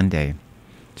rainy Monday.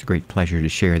 It's a great pleasure to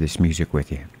share this music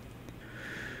with you.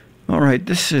 All right,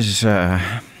 this is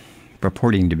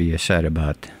purporting to be a set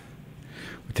about,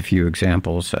 with a few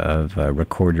examples of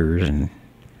recorders and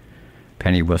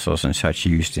penny whistles and such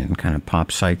used in kind of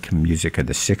pop psych music of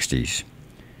the 60s,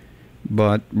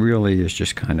 but really is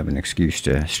just kind of an excuse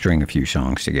to string a few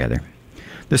songs together.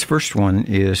 This first one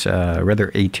is a rather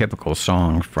atypical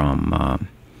song from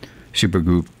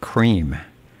supergroup Cream.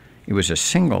 It was a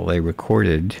single they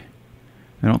recorded.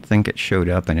 I don't think it showed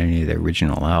up in any of the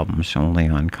original albums, only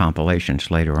on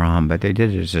compilations later on, but they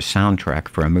did it as a soundtrack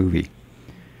for a movie.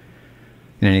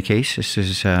 In any case, this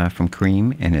is from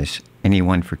Cream and is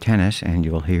Anyone for Tennis, and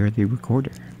you'll hear the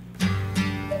recorder.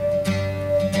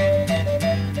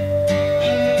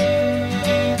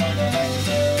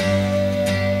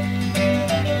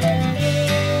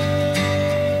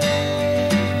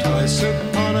 Twice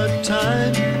upon a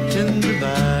time in the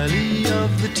valley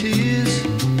of the tears,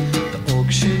 the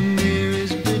auctioneer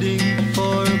is bidding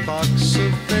for a box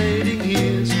of fading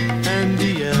years, and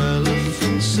the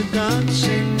elephants are gone.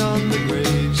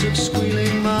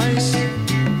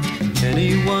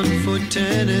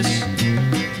 tennis.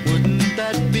 Wouldn't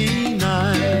that be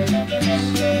nice?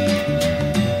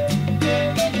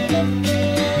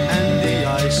 And the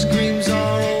ice creams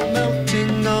are all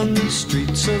melting on the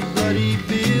streets of bloody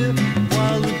beer,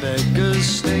 while the beggars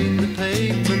stain the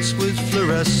pavements with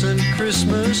fluorescent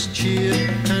Christmas cheer.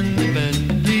 And the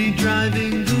Bentley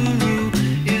driving guru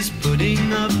is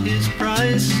putting up his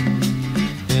price.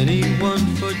 Anyone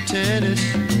for tennis,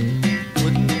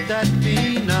 wouldn't that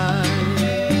be nice?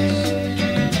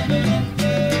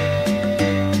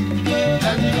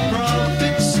 And the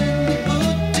prophets in the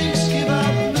boutiques give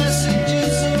out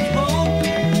messages of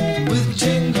hope, with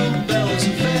jingle bells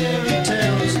and fairy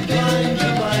tales and blind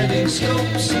dividing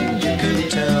scopes. And you can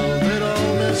tell that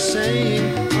all they're saying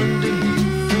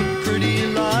underneath the pretty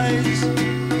lies.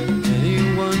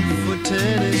 Anyone for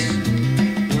tennis,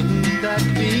 wouldn't that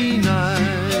be nice?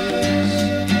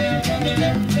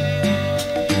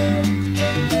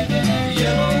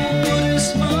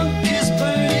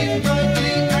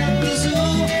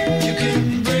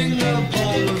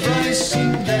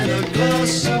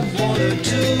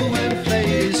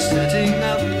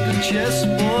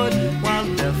 Chessboard while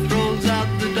death rolls out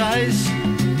the dice.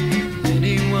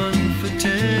 Anyone for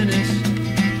tennis,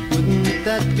 wouldn't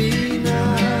that be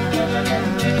nice?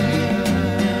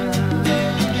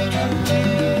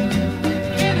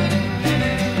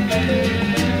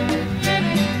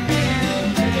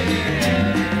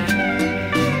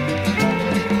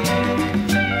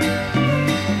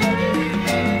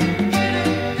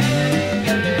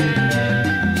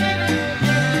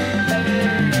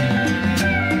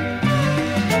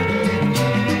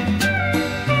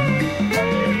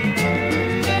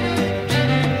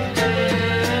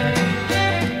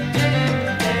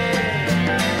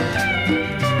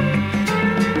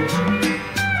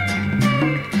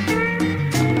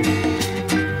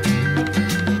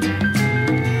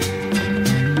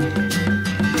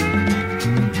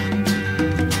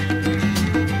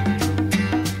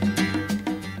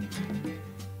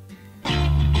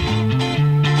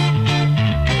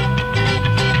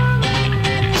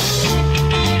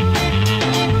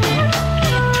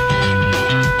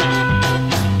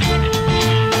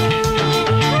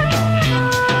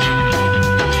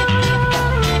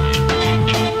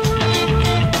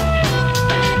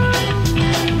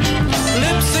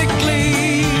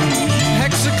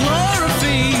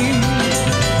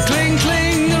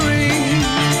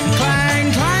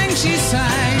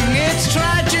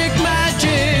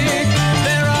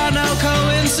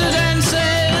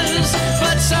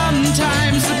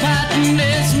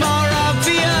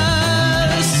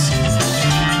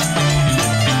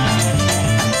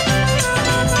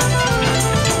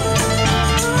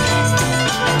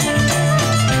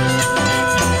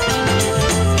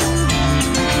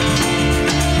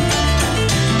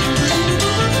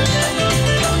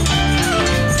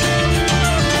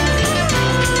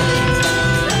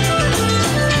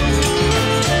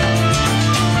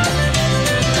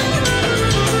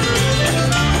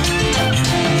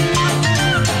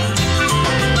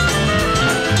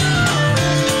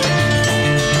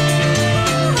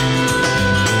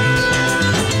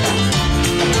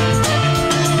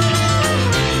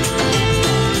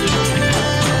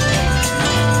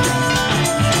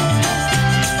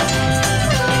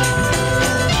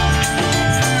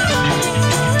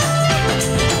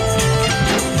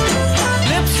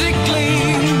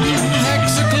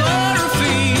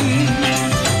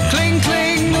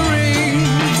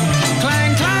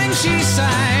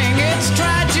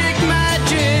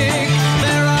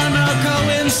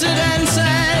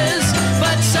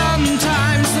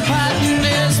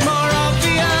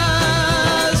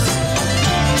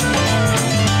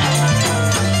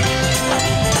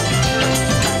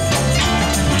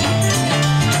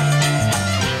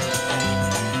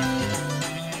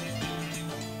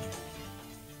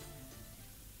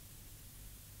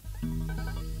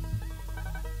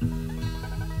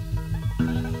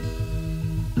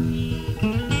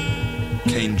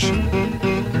 Keynesian.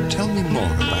 Tell me more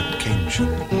about Keynesian.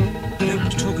 I don't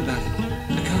want to talk about it.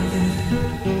 I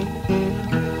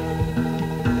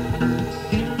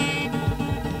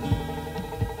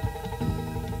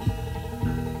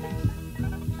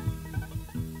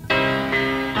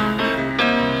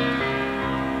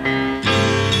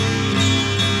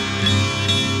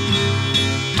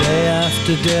Day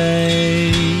after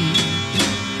day,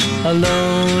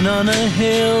 alone on a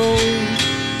hill,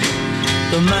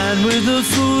 the man with the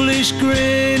foolish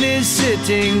grin is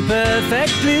sitting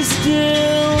perfectly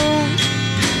still.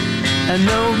 And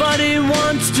nobody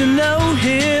wants to know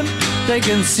him, they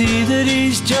can see that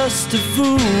he's just a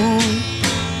fool.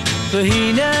 But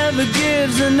he never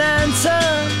gives an answer,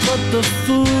 but the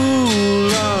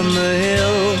fool on the hill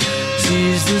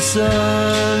sees the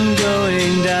sun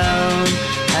going down,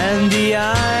 and the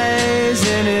eyes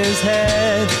in his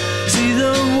head see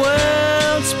the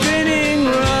world spinning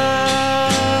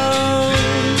round.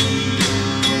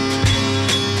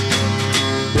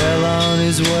 Well on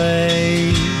his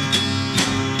way,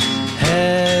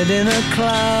 head in a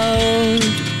cloud,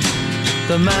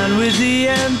 the man with the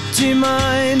empty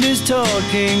mind is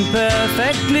talking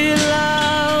perfectly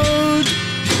loud.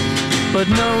 But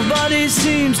nobody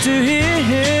seems to hear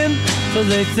him, for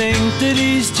they think that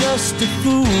he's just a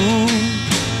fool.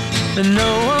 And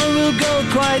no one will go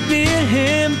quite near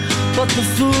him, but the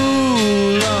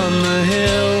fool on the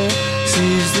hill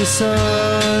sees the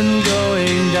sun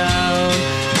going down,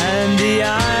 and the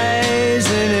eyes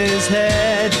in his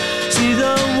head see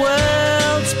the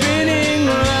world spinning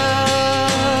round.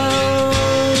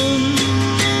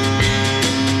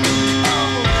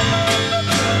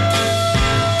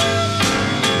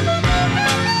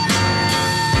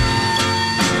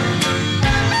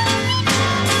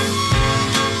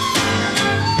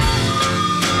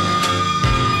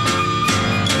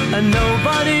 And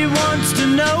nobody wants to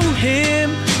know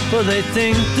him, for they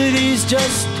think that he's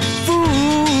just a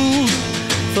fool.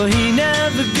 For he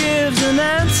never gives an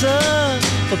answer,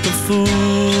 but the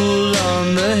fool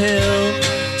on the hill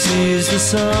sees the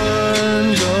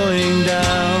sun going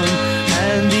down,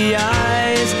 and the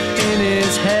eyes in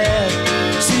his head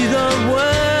see the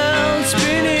world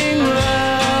spinning round.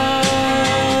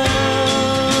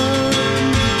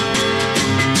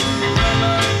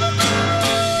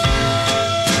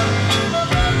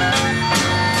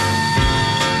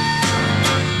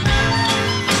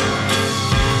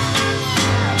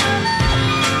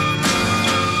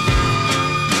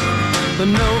 But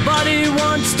nobody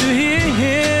wants to hear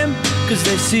him, 'cause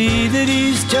they see that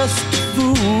he's just a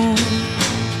fool.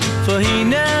 For he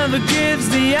never gives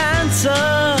the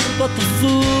answer, but the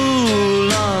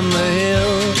fool on the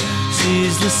hill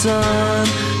sees the sun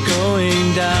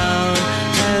going down,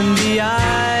 and the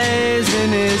eyes in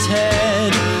his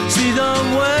head see the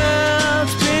world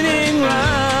spinning round.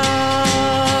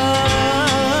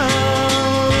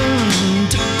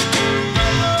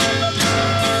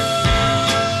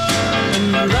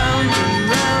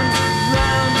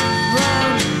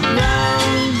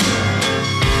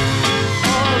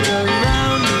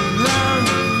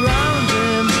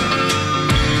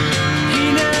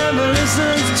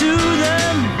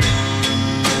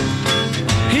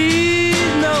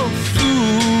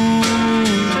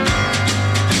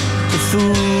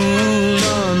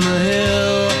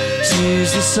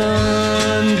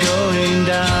 Sun going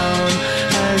down,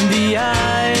 and the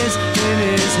eyes in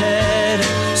his head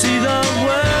see the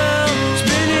world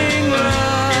spinning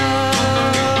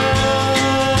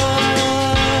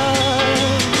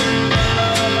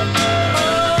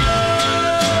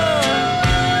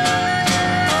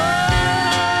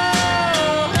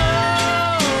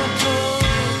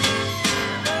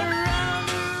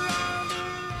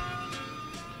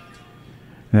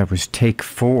That was take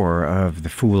 4 of The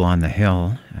Fool on the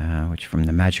Hill, which from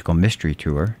the Magical Mystery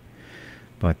Tour.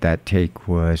 But that take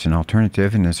was an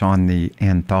alternative and is on the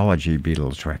Anthology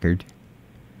Beatles record.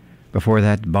 Before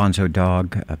that, Bonzo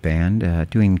Dog, a band,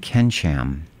 doing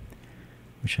Kensham,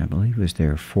 which I believe was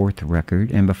their 4th record.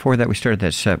 And before that, we started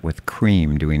that set with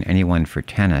Cream doing Anyone for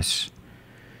Tennis,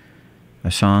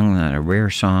 a song, a rare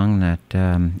song that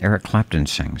Eric Clapton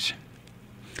sings.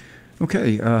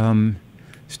 Okay,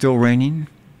 still raining.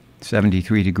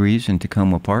 73 degrees in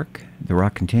Tacoma Park. The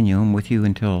Rock Continuum with you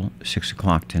until 6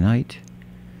 o'clock tonight.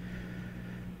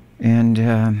 And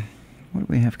what do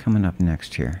we have coming up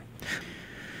next here?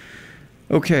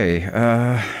 Okay,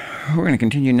 we're going to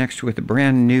continue next with a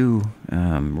brand new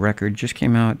record. Just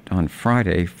came out on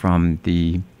Friday from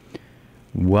the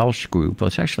Welsh group. Well,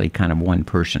 it's actually kind of one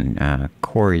person,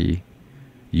 Corey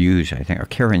Hughes, I think, or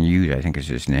Karen Hughes, I think is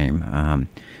his name.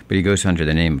 But he goes under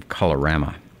the name of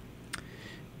Colorama.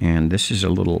 And this is a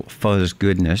little fuzz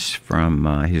goodness from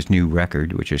his new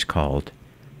record, which is called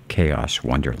Chaos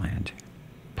Wonderland.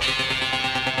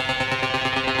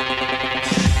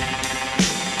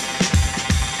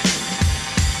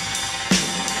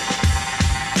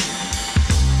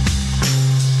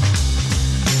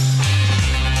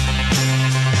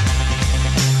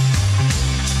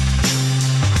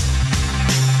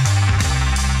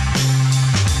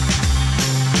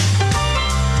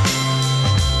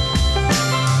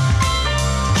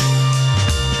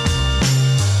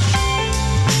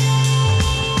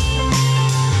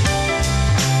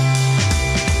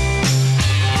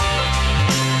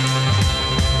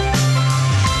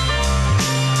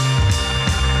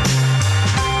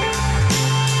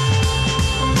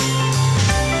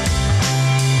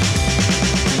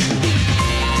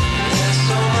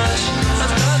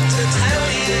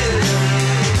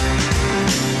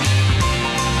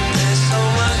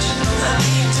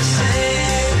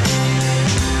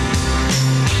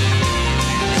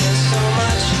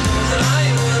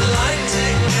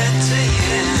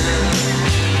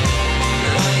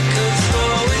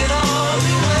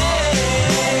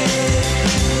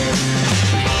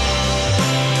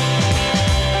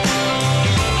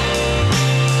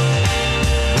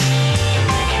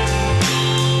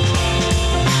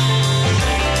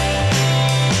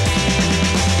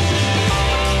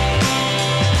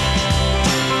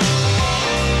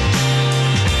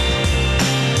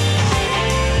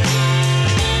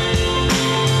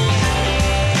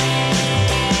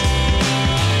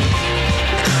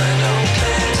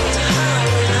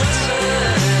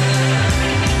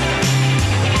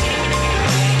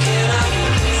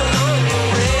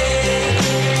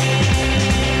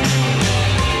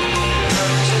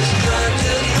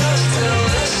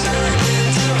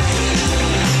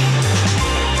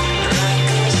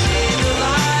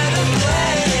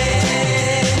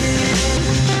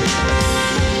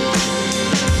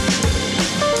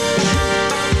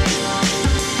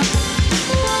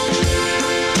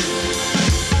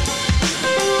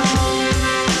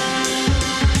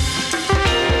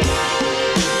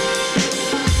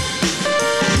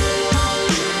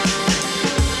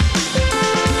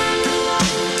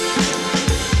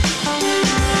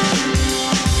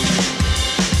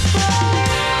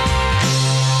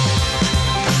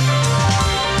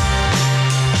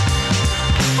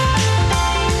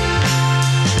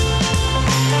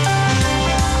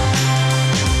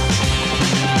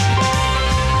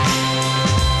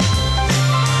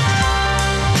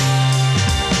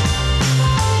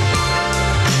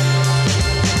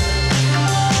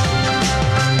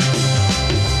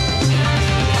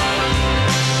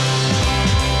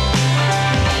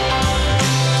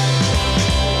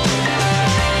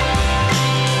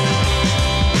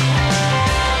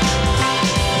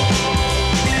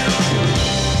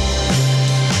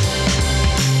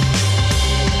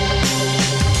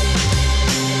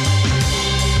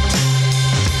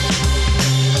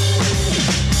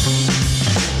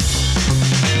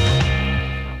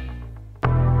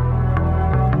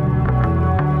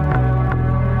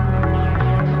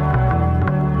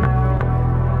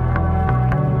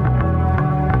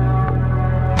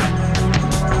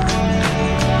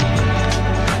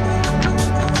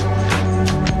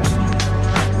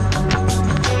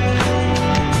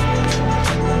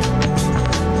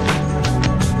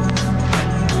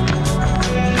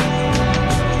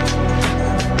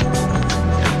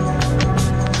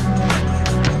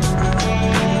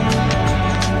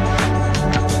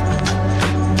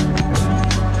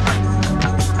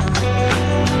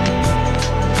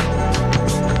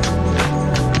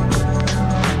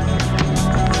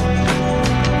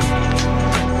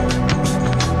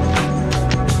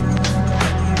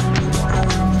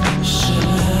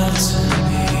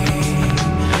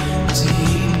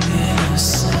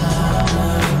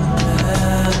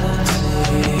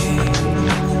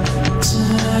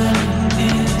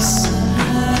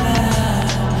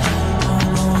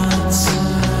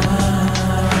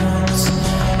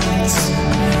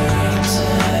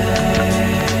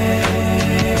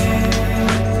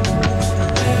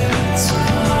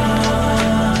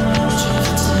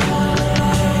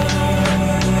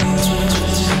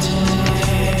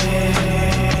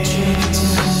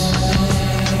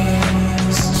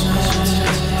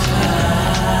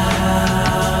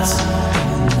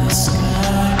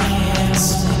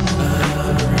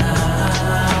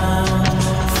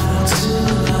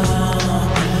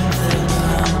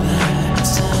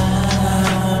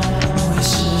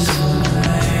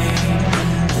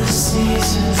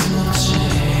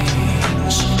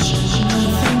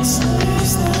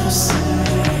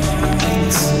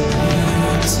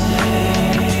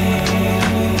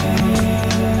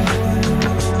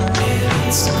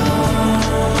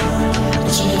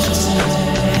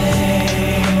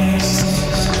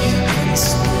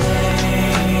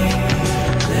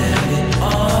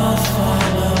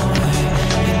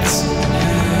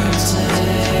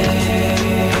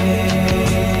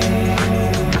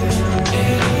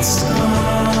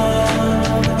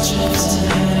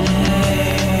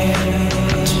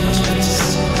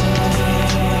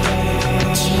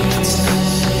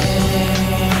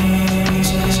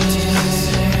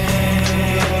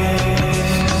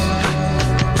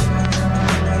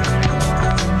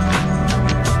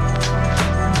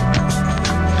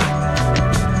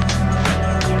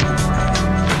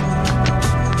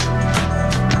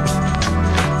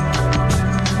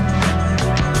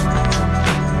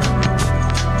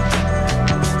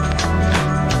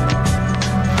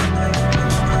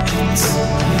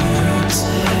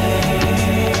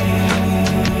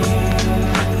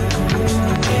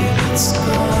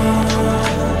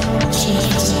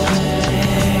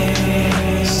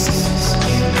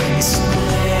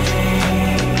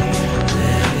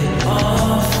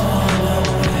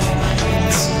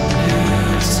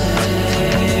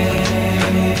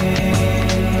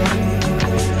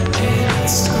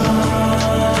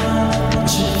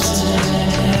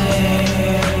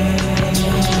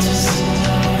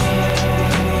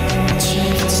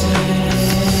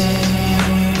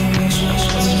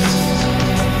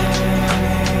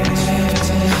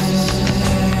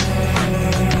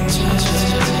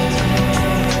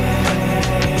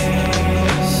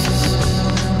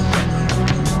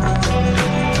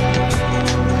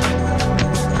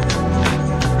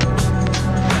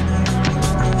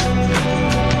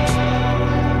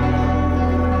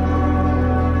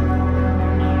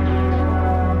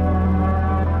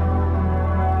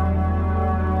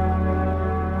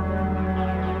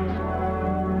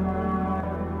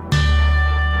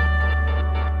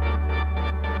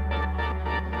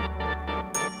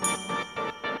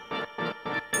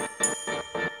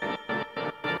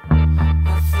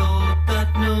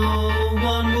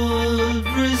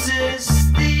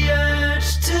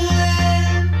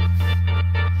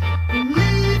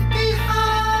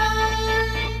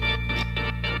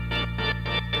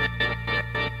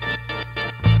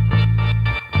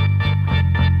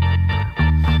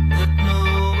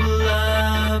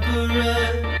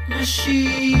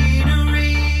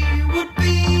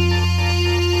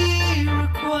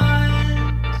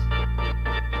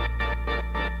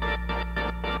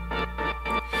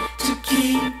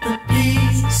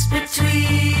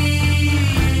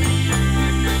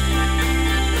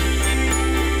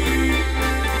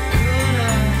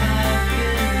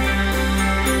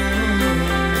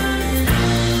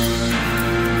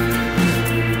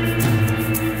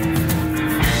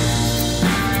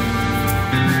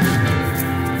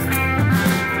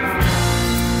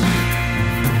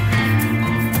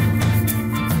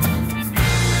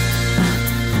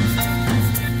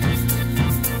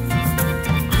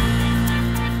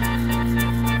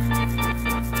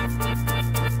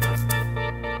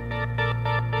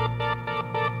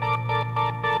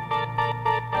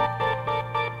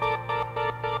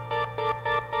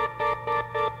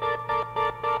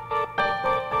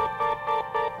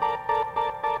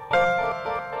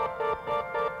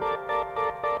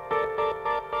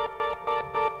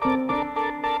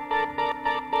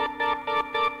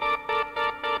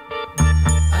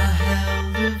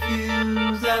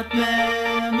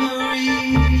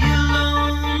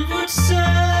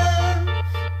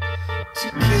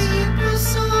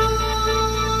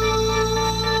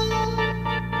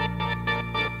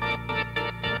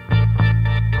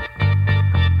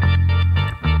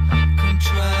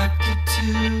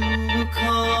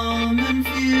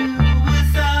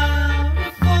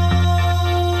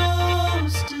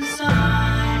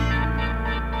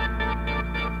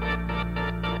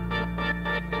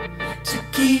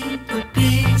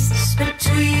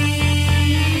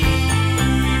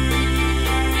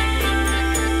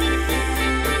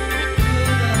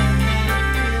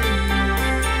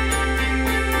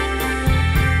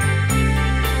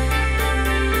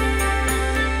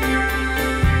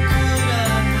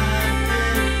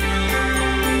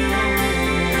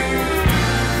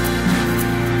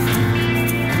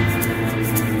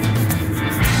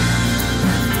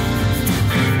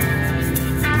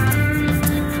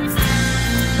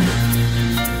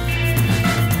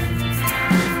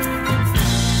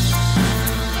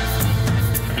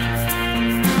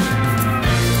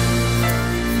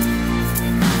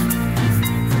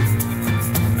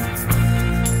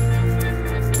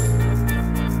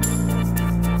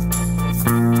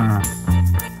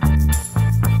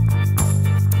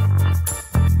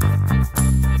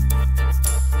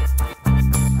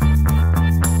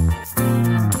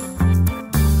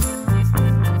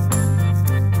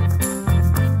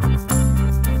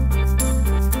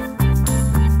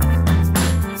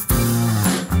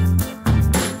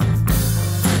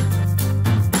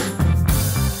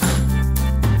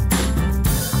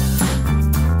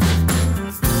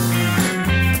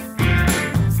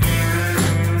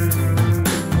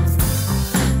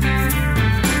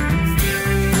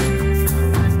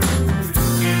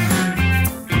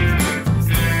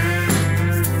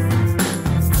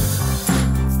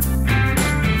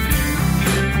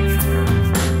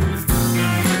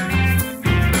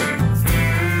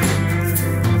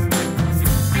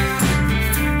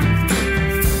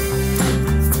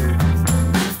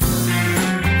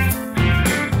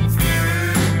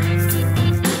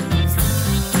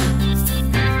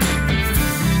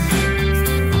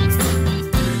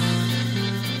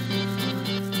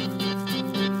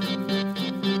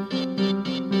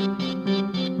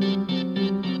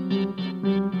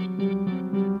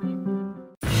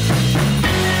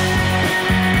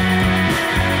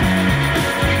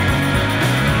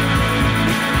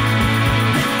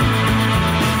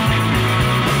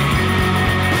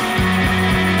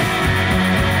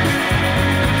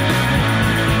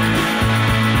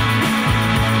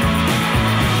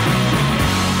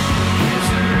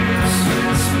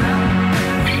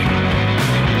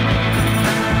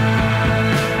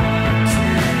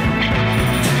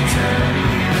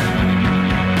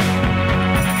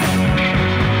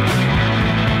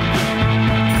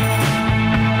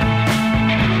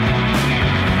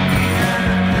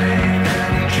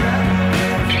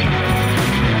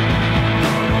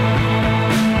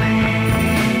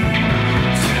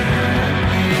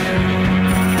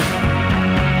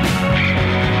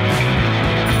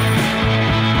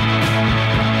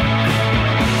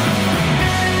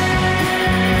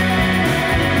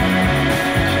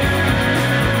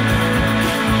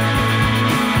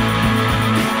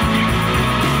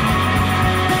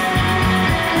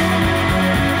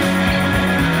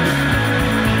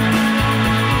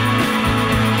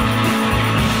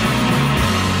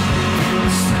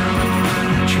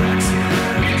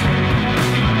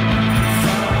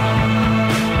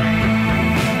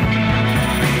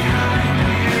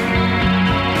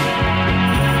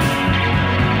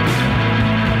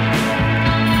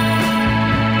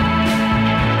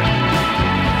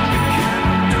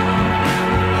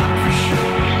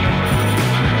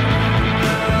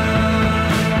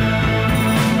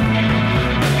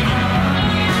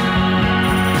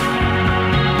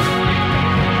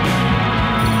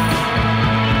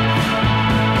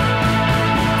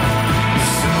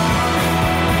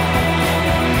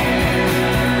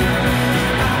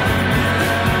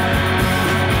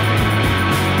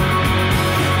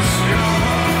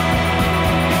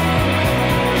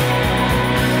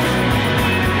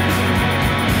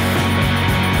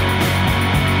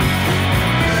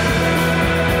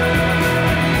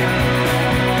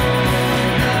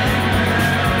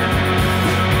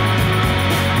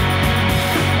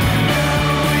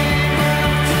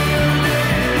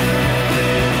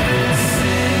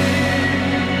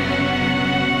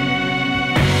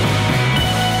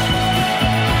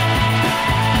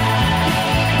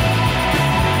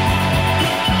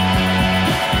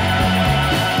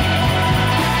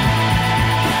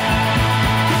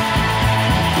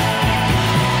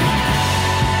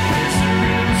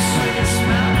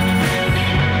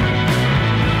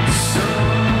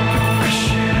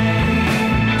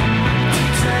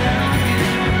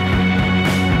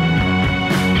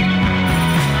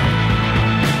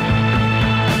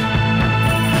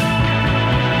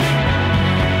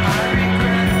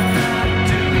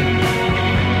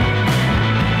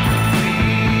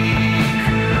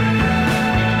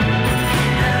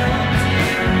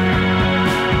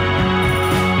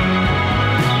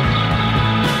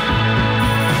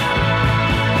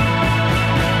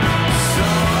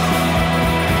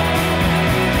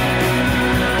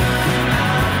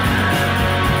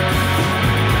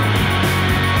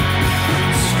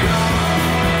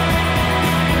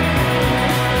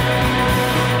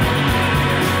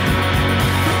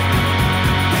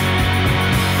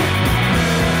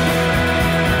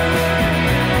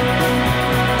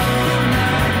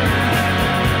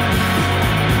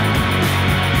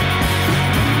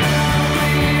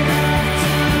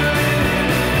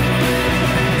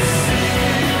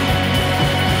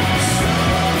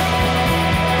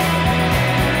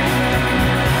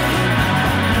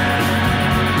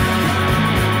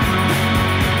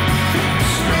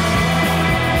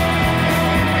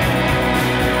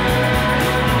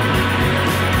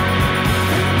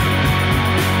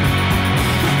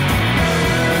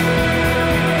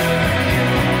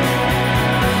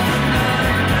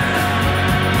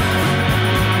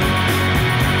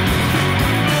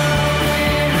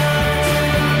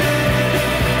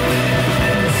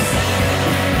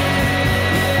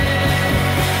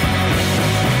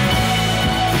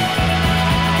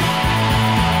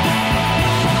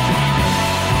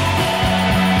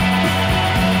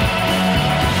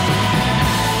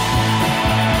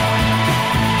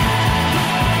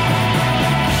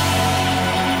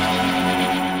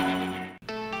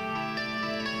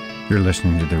 You're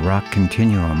listening to the Rock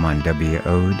Continuum on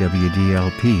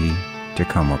WOWDLP,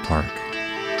 Tacoma Park.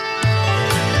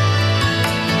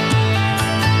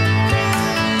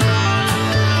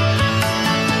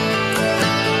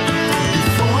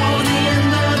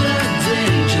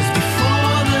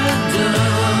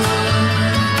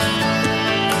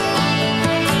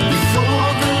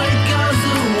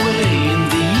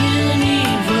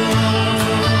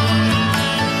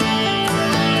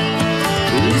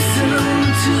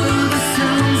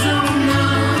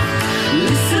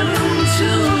 To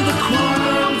the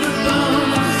quarter of the bar.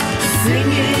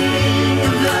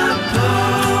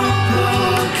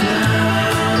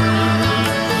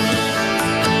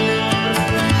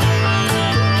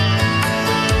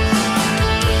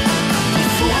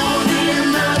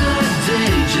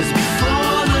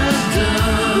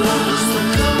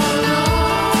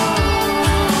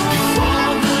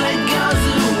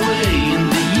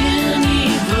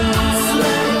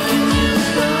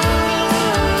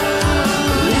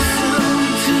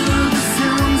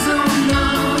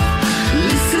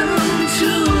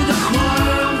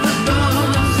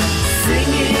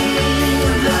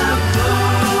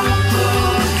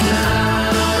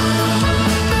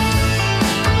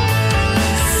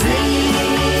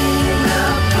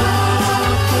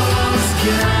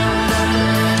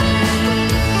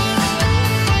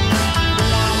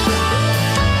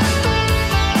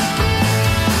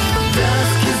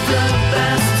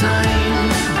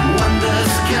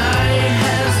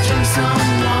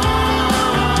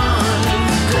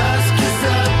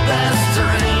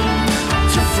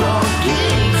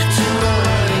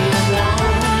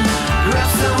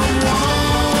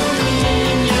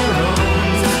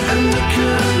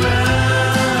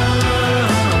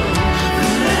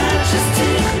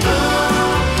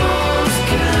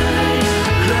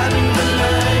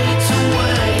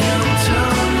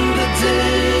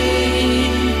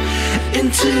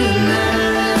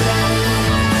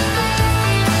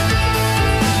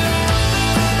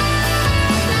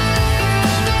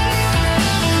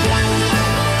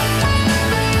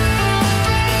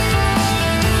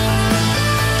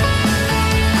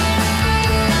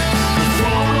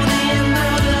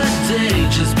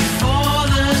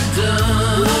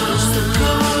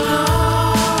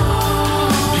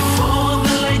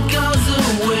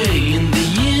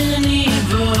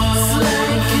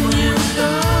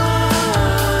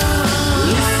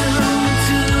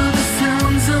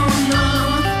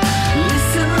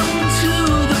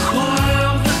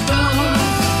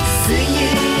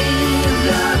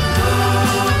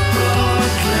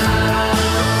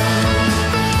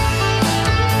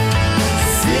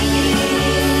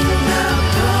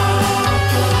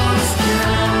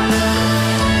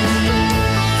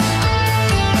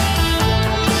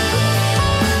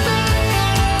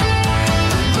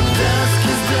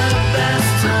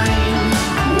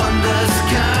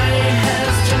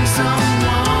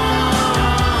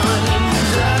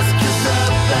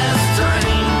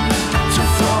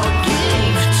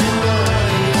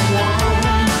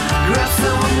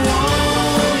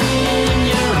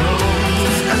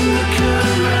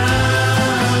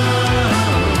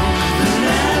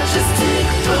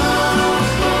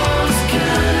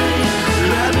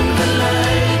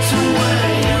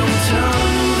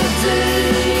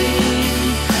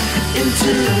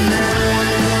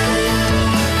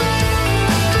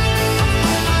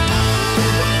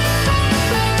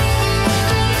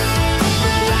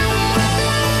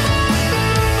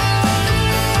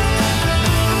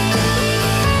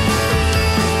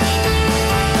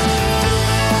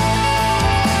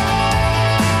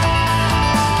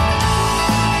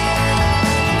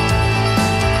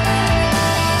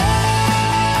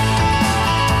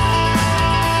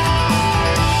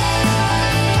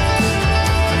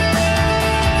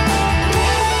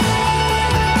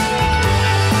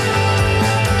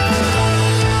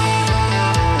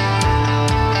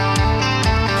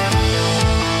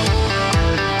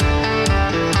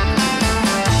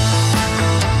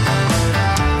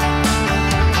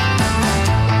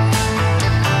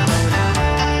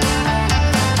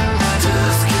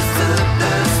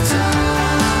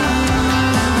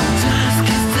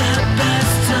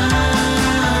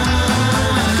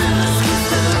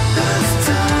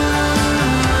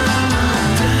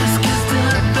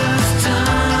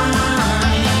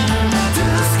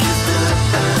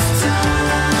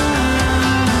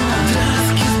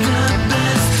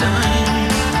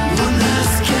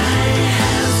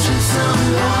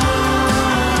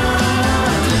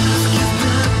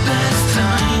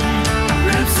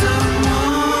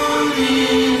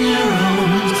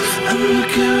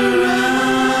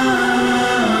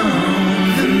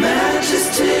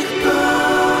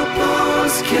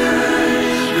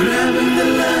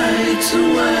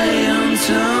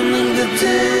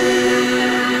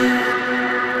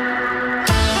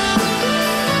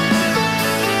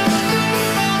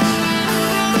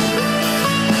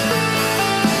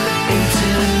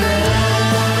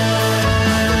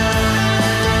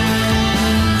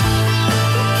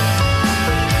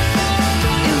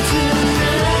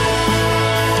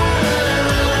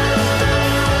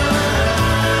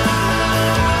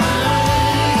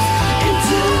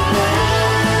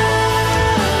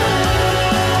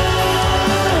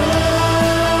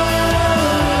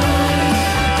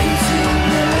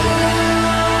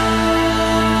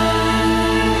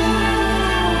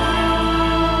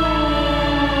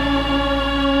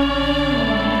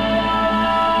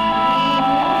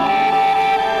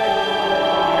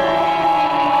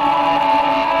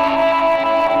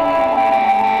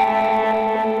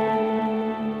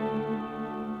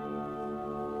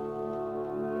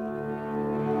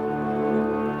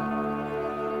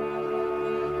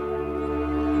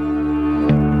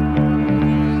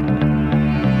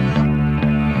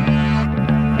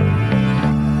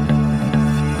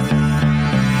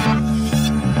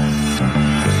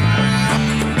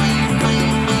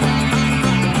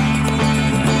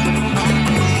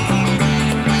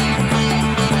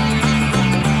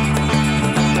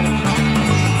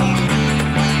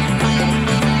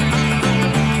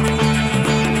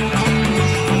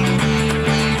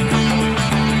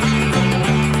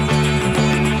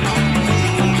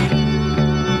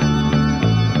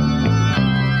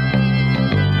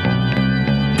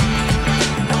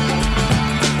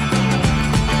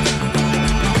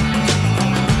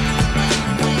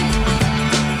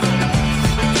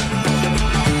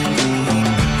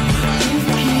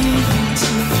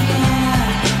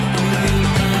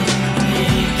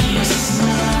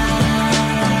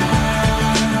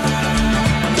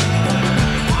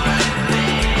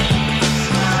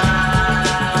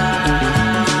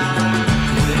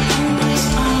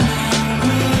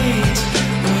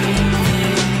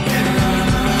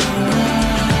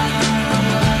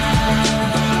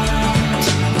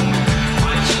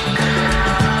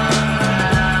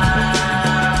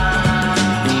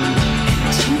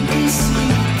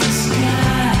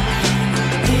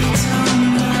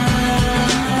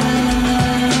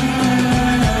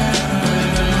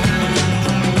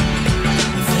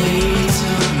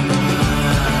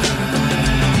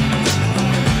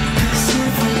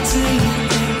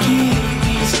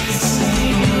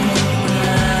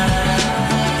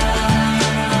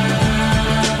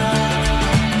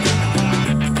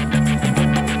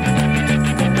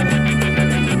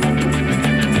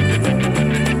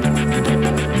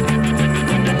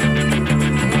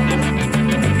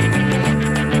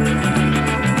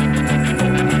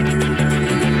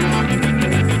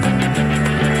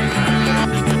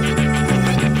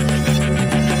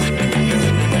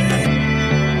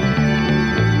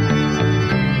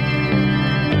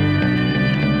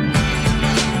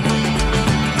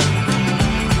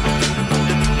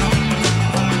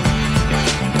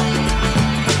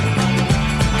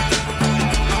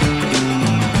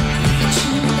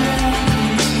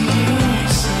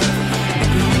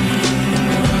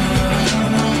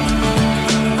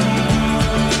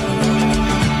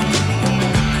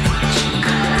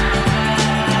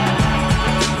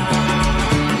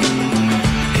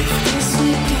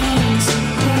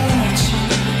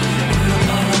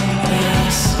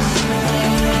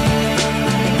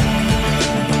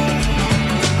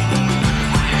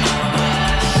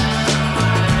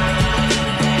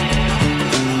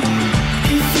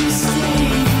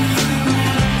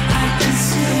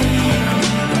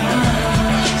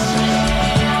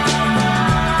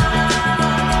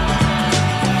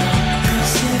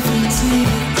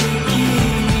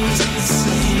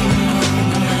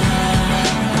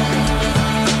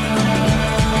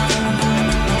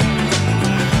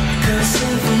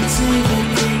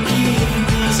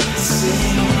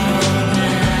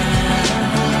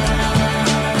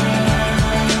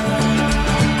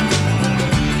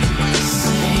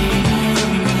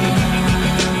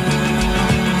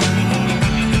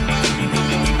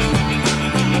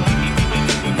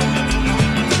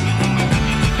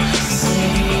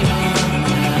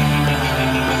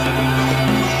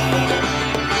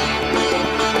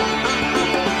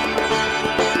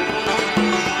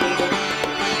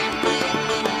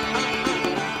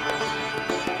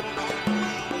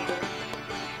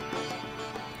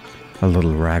 A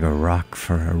little rag of rock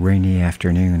for a rainy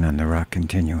afternoon on the Rock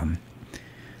Continuum.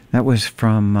 That was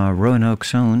from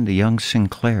Roanoke's own, the Young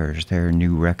Sinclairs, their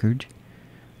new record,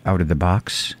 Out of the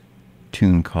Box,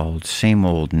 tune called Same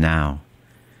Old Now.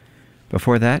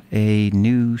 Before that, a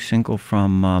new single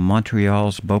from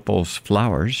Montreal's Bopal's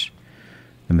Flowers,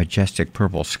 The Majestic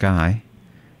Purple Sky.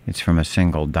 It's from a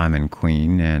single, Diamond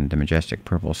Queen and the Majestic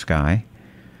Purple Sky.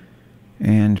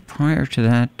 And prior to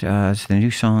that, it's the new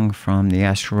song from the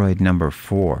Asteroid Number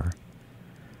 4,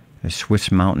 the Swiss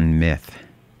Mountain Myth.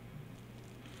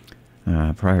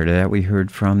 Prior to that, we heard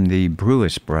from the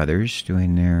Brewis Brothers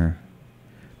doing their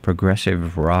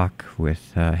progressive rock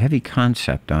with heavy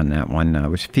concept on that one. It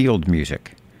was Field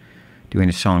Music, doing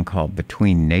a song called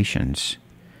Between Nations.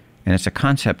 And it's a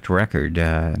concept record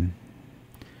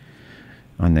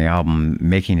on the album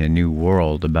Making a New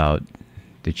World, about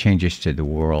the changes to the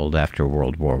world after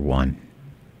World War I.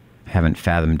 Haven't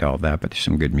fathomed all that, but there's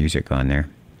some good music on there.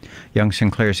 Young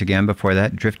Sinclairs again before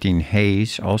that, Drifting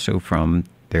Haze, also from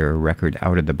their record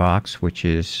Out of the Box, which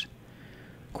is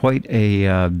quite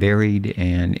a varied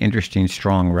and interesting,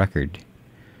 strong record.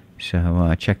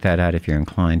 So check that out if you're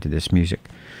inclined to this music.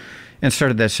 And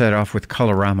started that set off with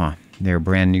Colorama, their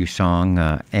brand new song,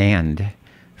 And,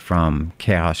 from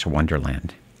Chaos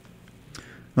Wonderland.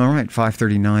 All right,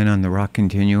 5:39 on the Rock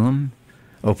Continuum.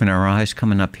 Open Our Eyes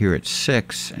coming up here at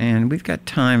 6, and we've got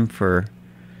time for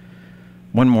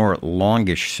one more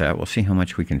longish set. We'll see how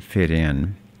much we can fit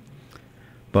in.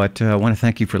 But I want to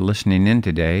thank you for listening in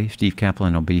today. Steve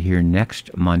Kaplan will be here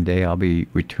next Monday. I'll be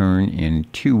return in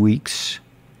 2 weeks.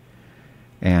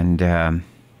 And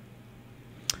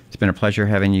it's been a pleasure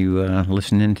having you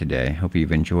listen in today. Hope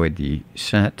you've enjoyed the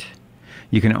set.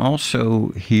 You can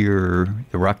also hear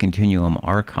the Rock Continuum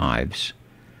archives,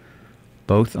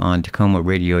 both on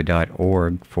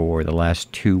TacomaRadio.org for the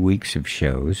last 2 weeks of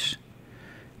shows,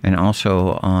 and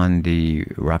also on the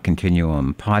Rock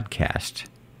Continuum podcast,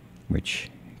 which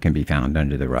can be found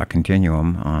under the Rock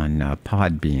Continuum on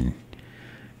Podbean.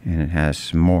 And it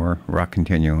has more Rock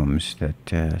Continuums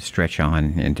that stretch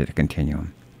on into the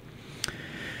continuum.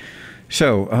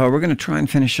 So we're going to try and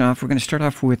finish off. We're going to start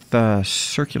off with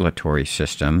Circulatory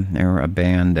System. They're a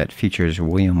band that features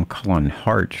William Cullen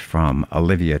Hart from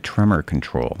Olivia Tremor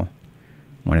Control,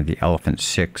 one of the Elephant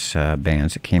Six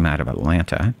bands that came out of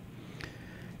Atlanta.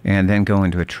 And then go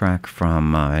into a track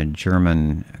from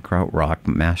German krautrock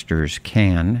masters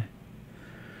Can.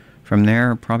 From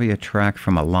there, probably a track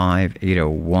from Alive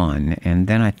 801. And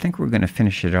then I think we're going to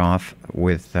finish it off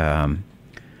with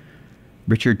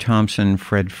Richard Thompson,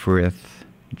 Fred Frith,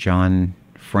 John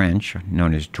French,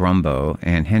 known as Drumbo,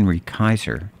 and Henry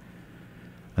Kaiser.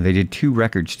 They did 2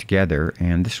 records together,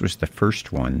 and this was the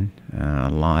first one,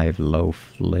 Live,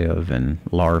 Loaf, Live, and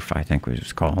Larf, I think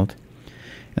was called.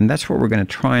 And that's what we're going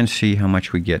to try and see how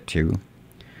much we get to.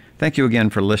 Thank you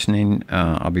again for listening.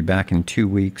 I'll be back in 2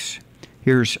 weeks.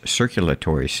 Here's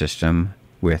Circulatory System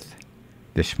with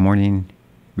This Morning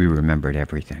We Remembered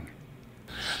Everything.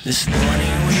 This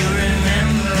morning we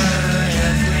remember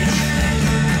everything.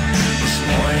 This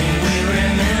morning we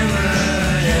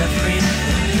remembered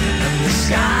everything. And the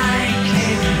sky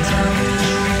came down,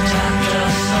 tapped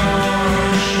us on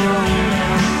the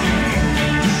shoulder.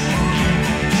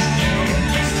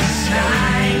 The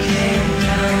sky came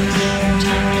down,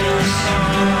 tapped us on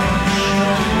the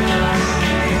shoulder.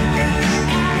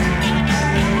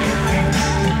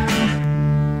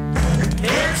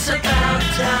 It's about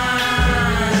time.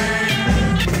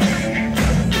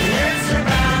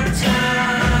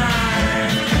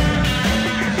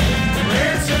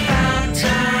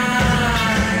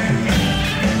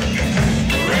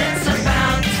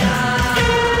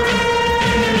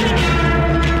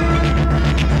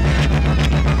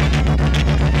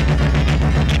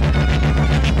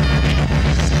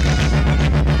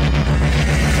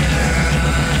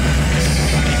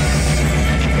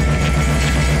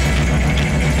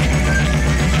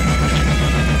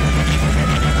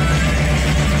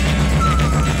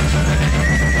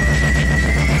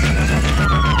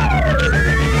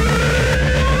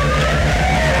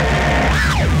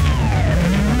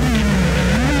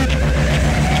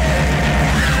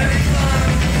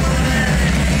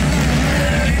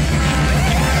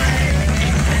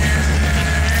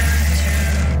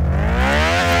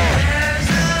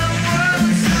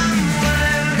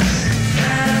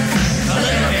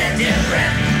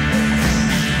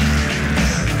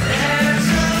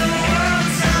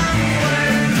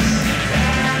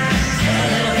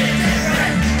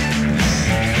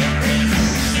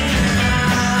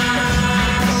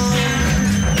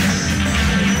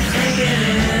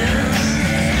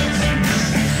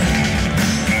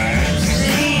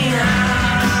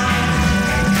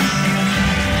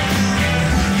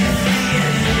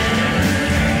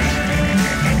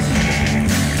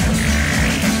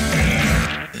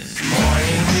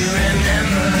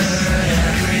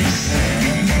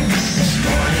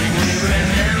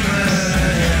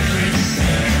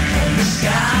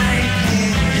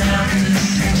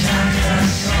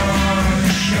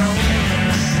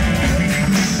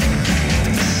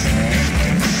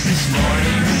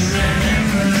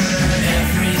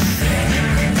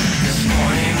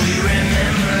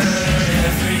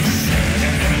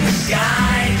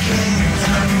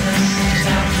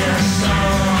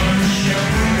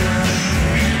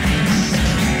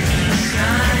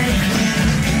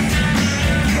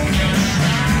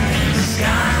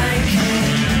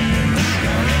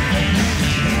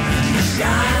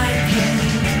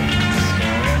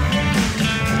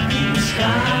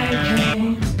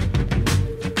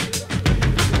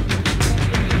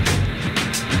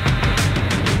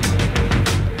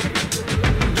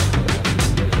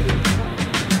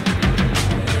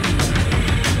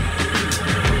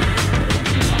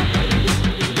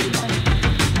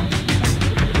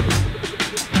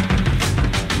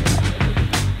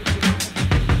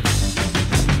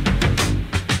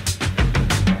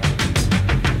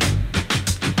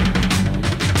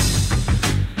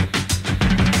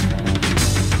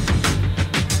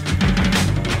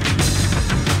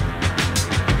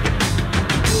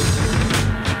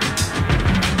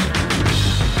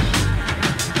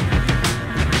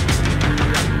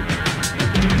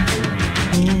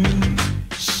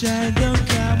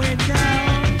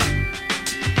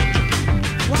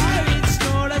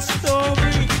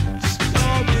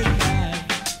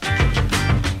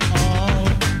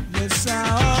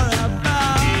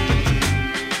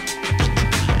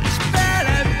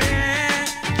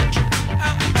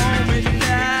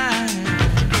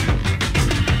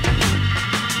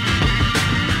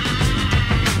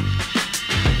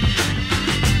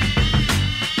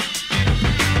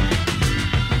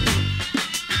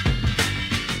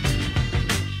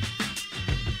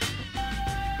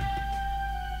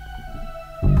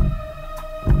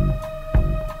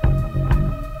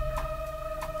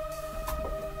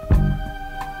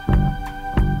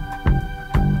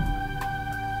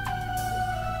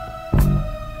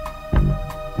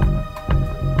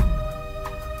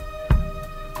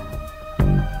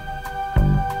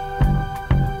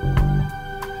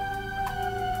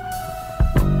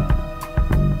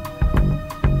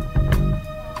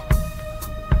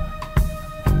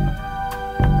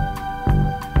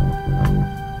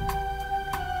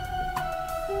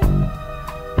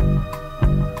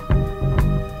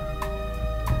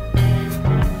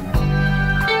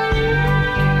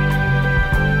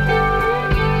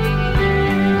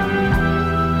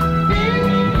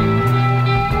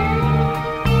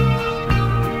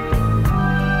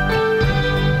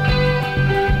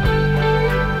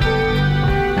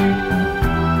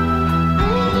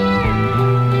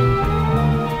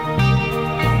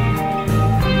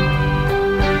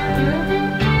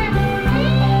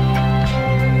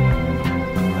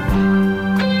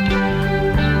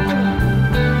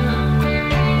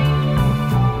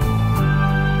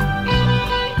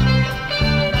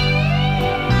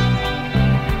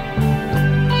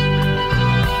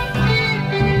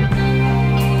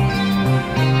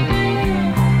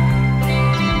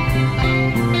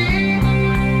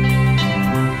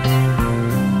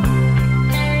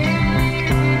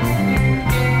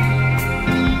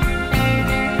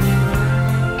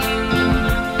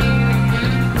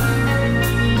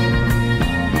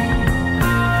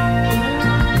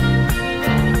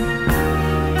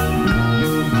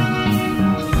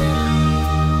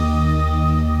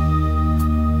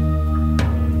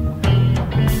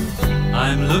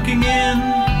 looking in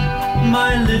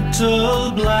my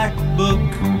little black book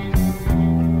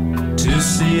to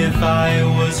see if I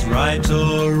was right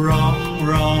or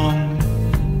wrong.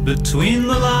 Between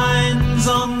the lines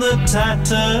on the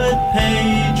tattered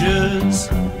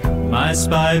pages, my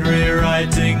spidery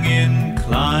writing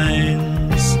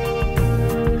inclines.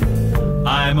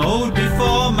 I'm old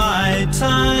before my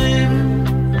time.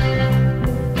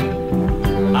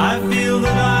 I feel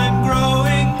that I'm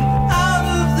growing out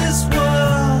of this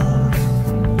world,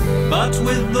 but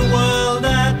with the world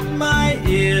at my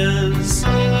ears.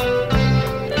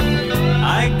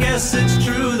 I guess it's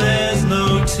true there's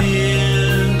no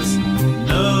tears,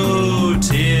 no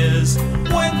tears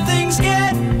when things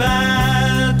get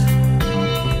bad.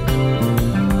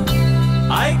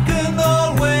 I can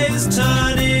always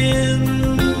turn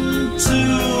into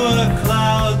a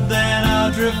cloud, then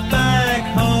I'll drift back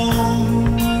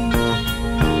home.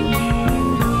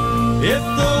 If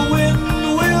the wind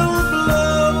will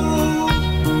blow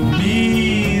me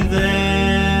there.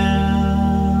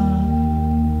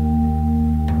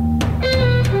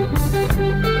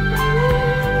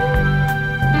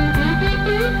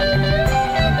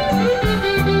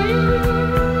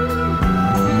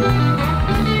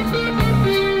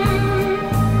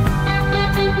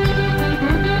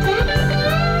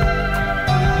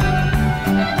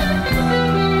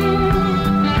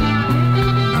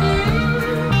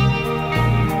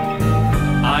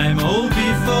 I'm old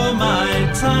before my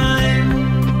time.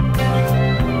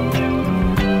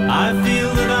 I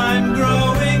feel that I'm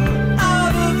growing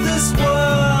out of this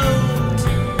world,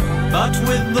 but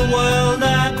with the world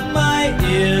at my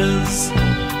ears.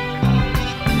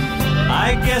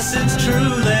 I guess it's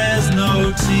true there's no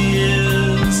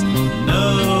tears, no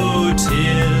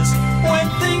tears when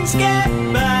things get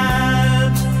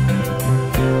bad.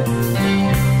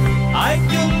 I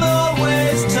can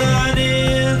always turn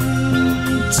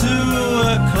into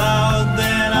a cloud,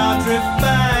 then I'll drift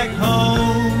back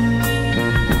home.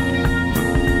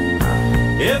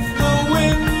 If the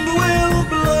wind will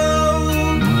blow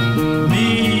me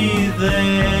there.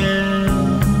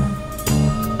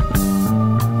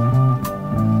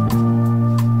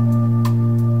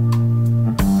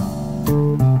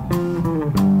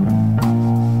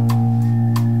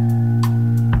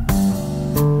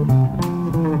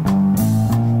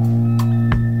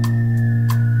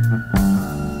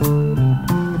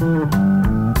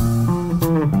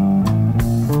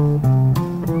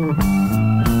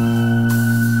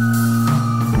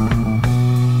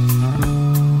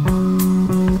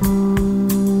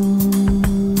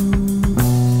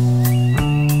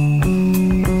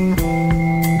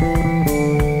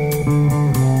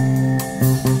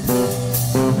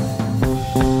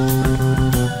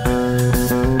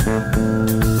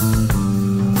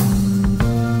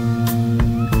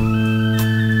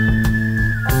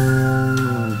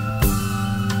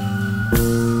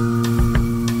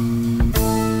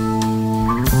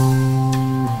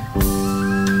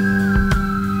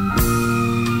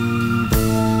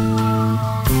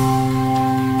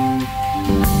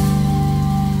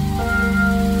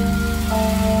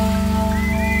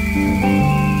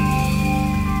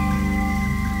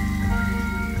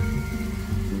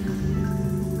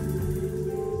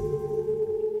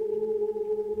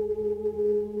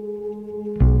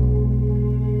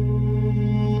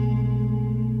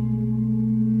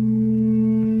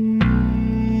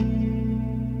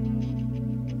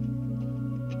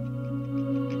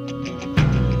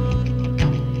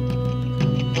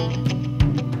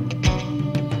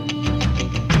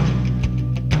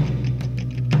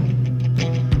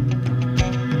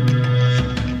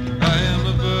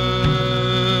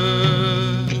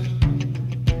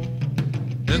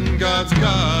 God's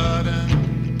garden,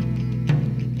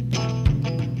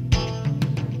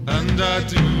 and I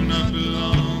do not belong.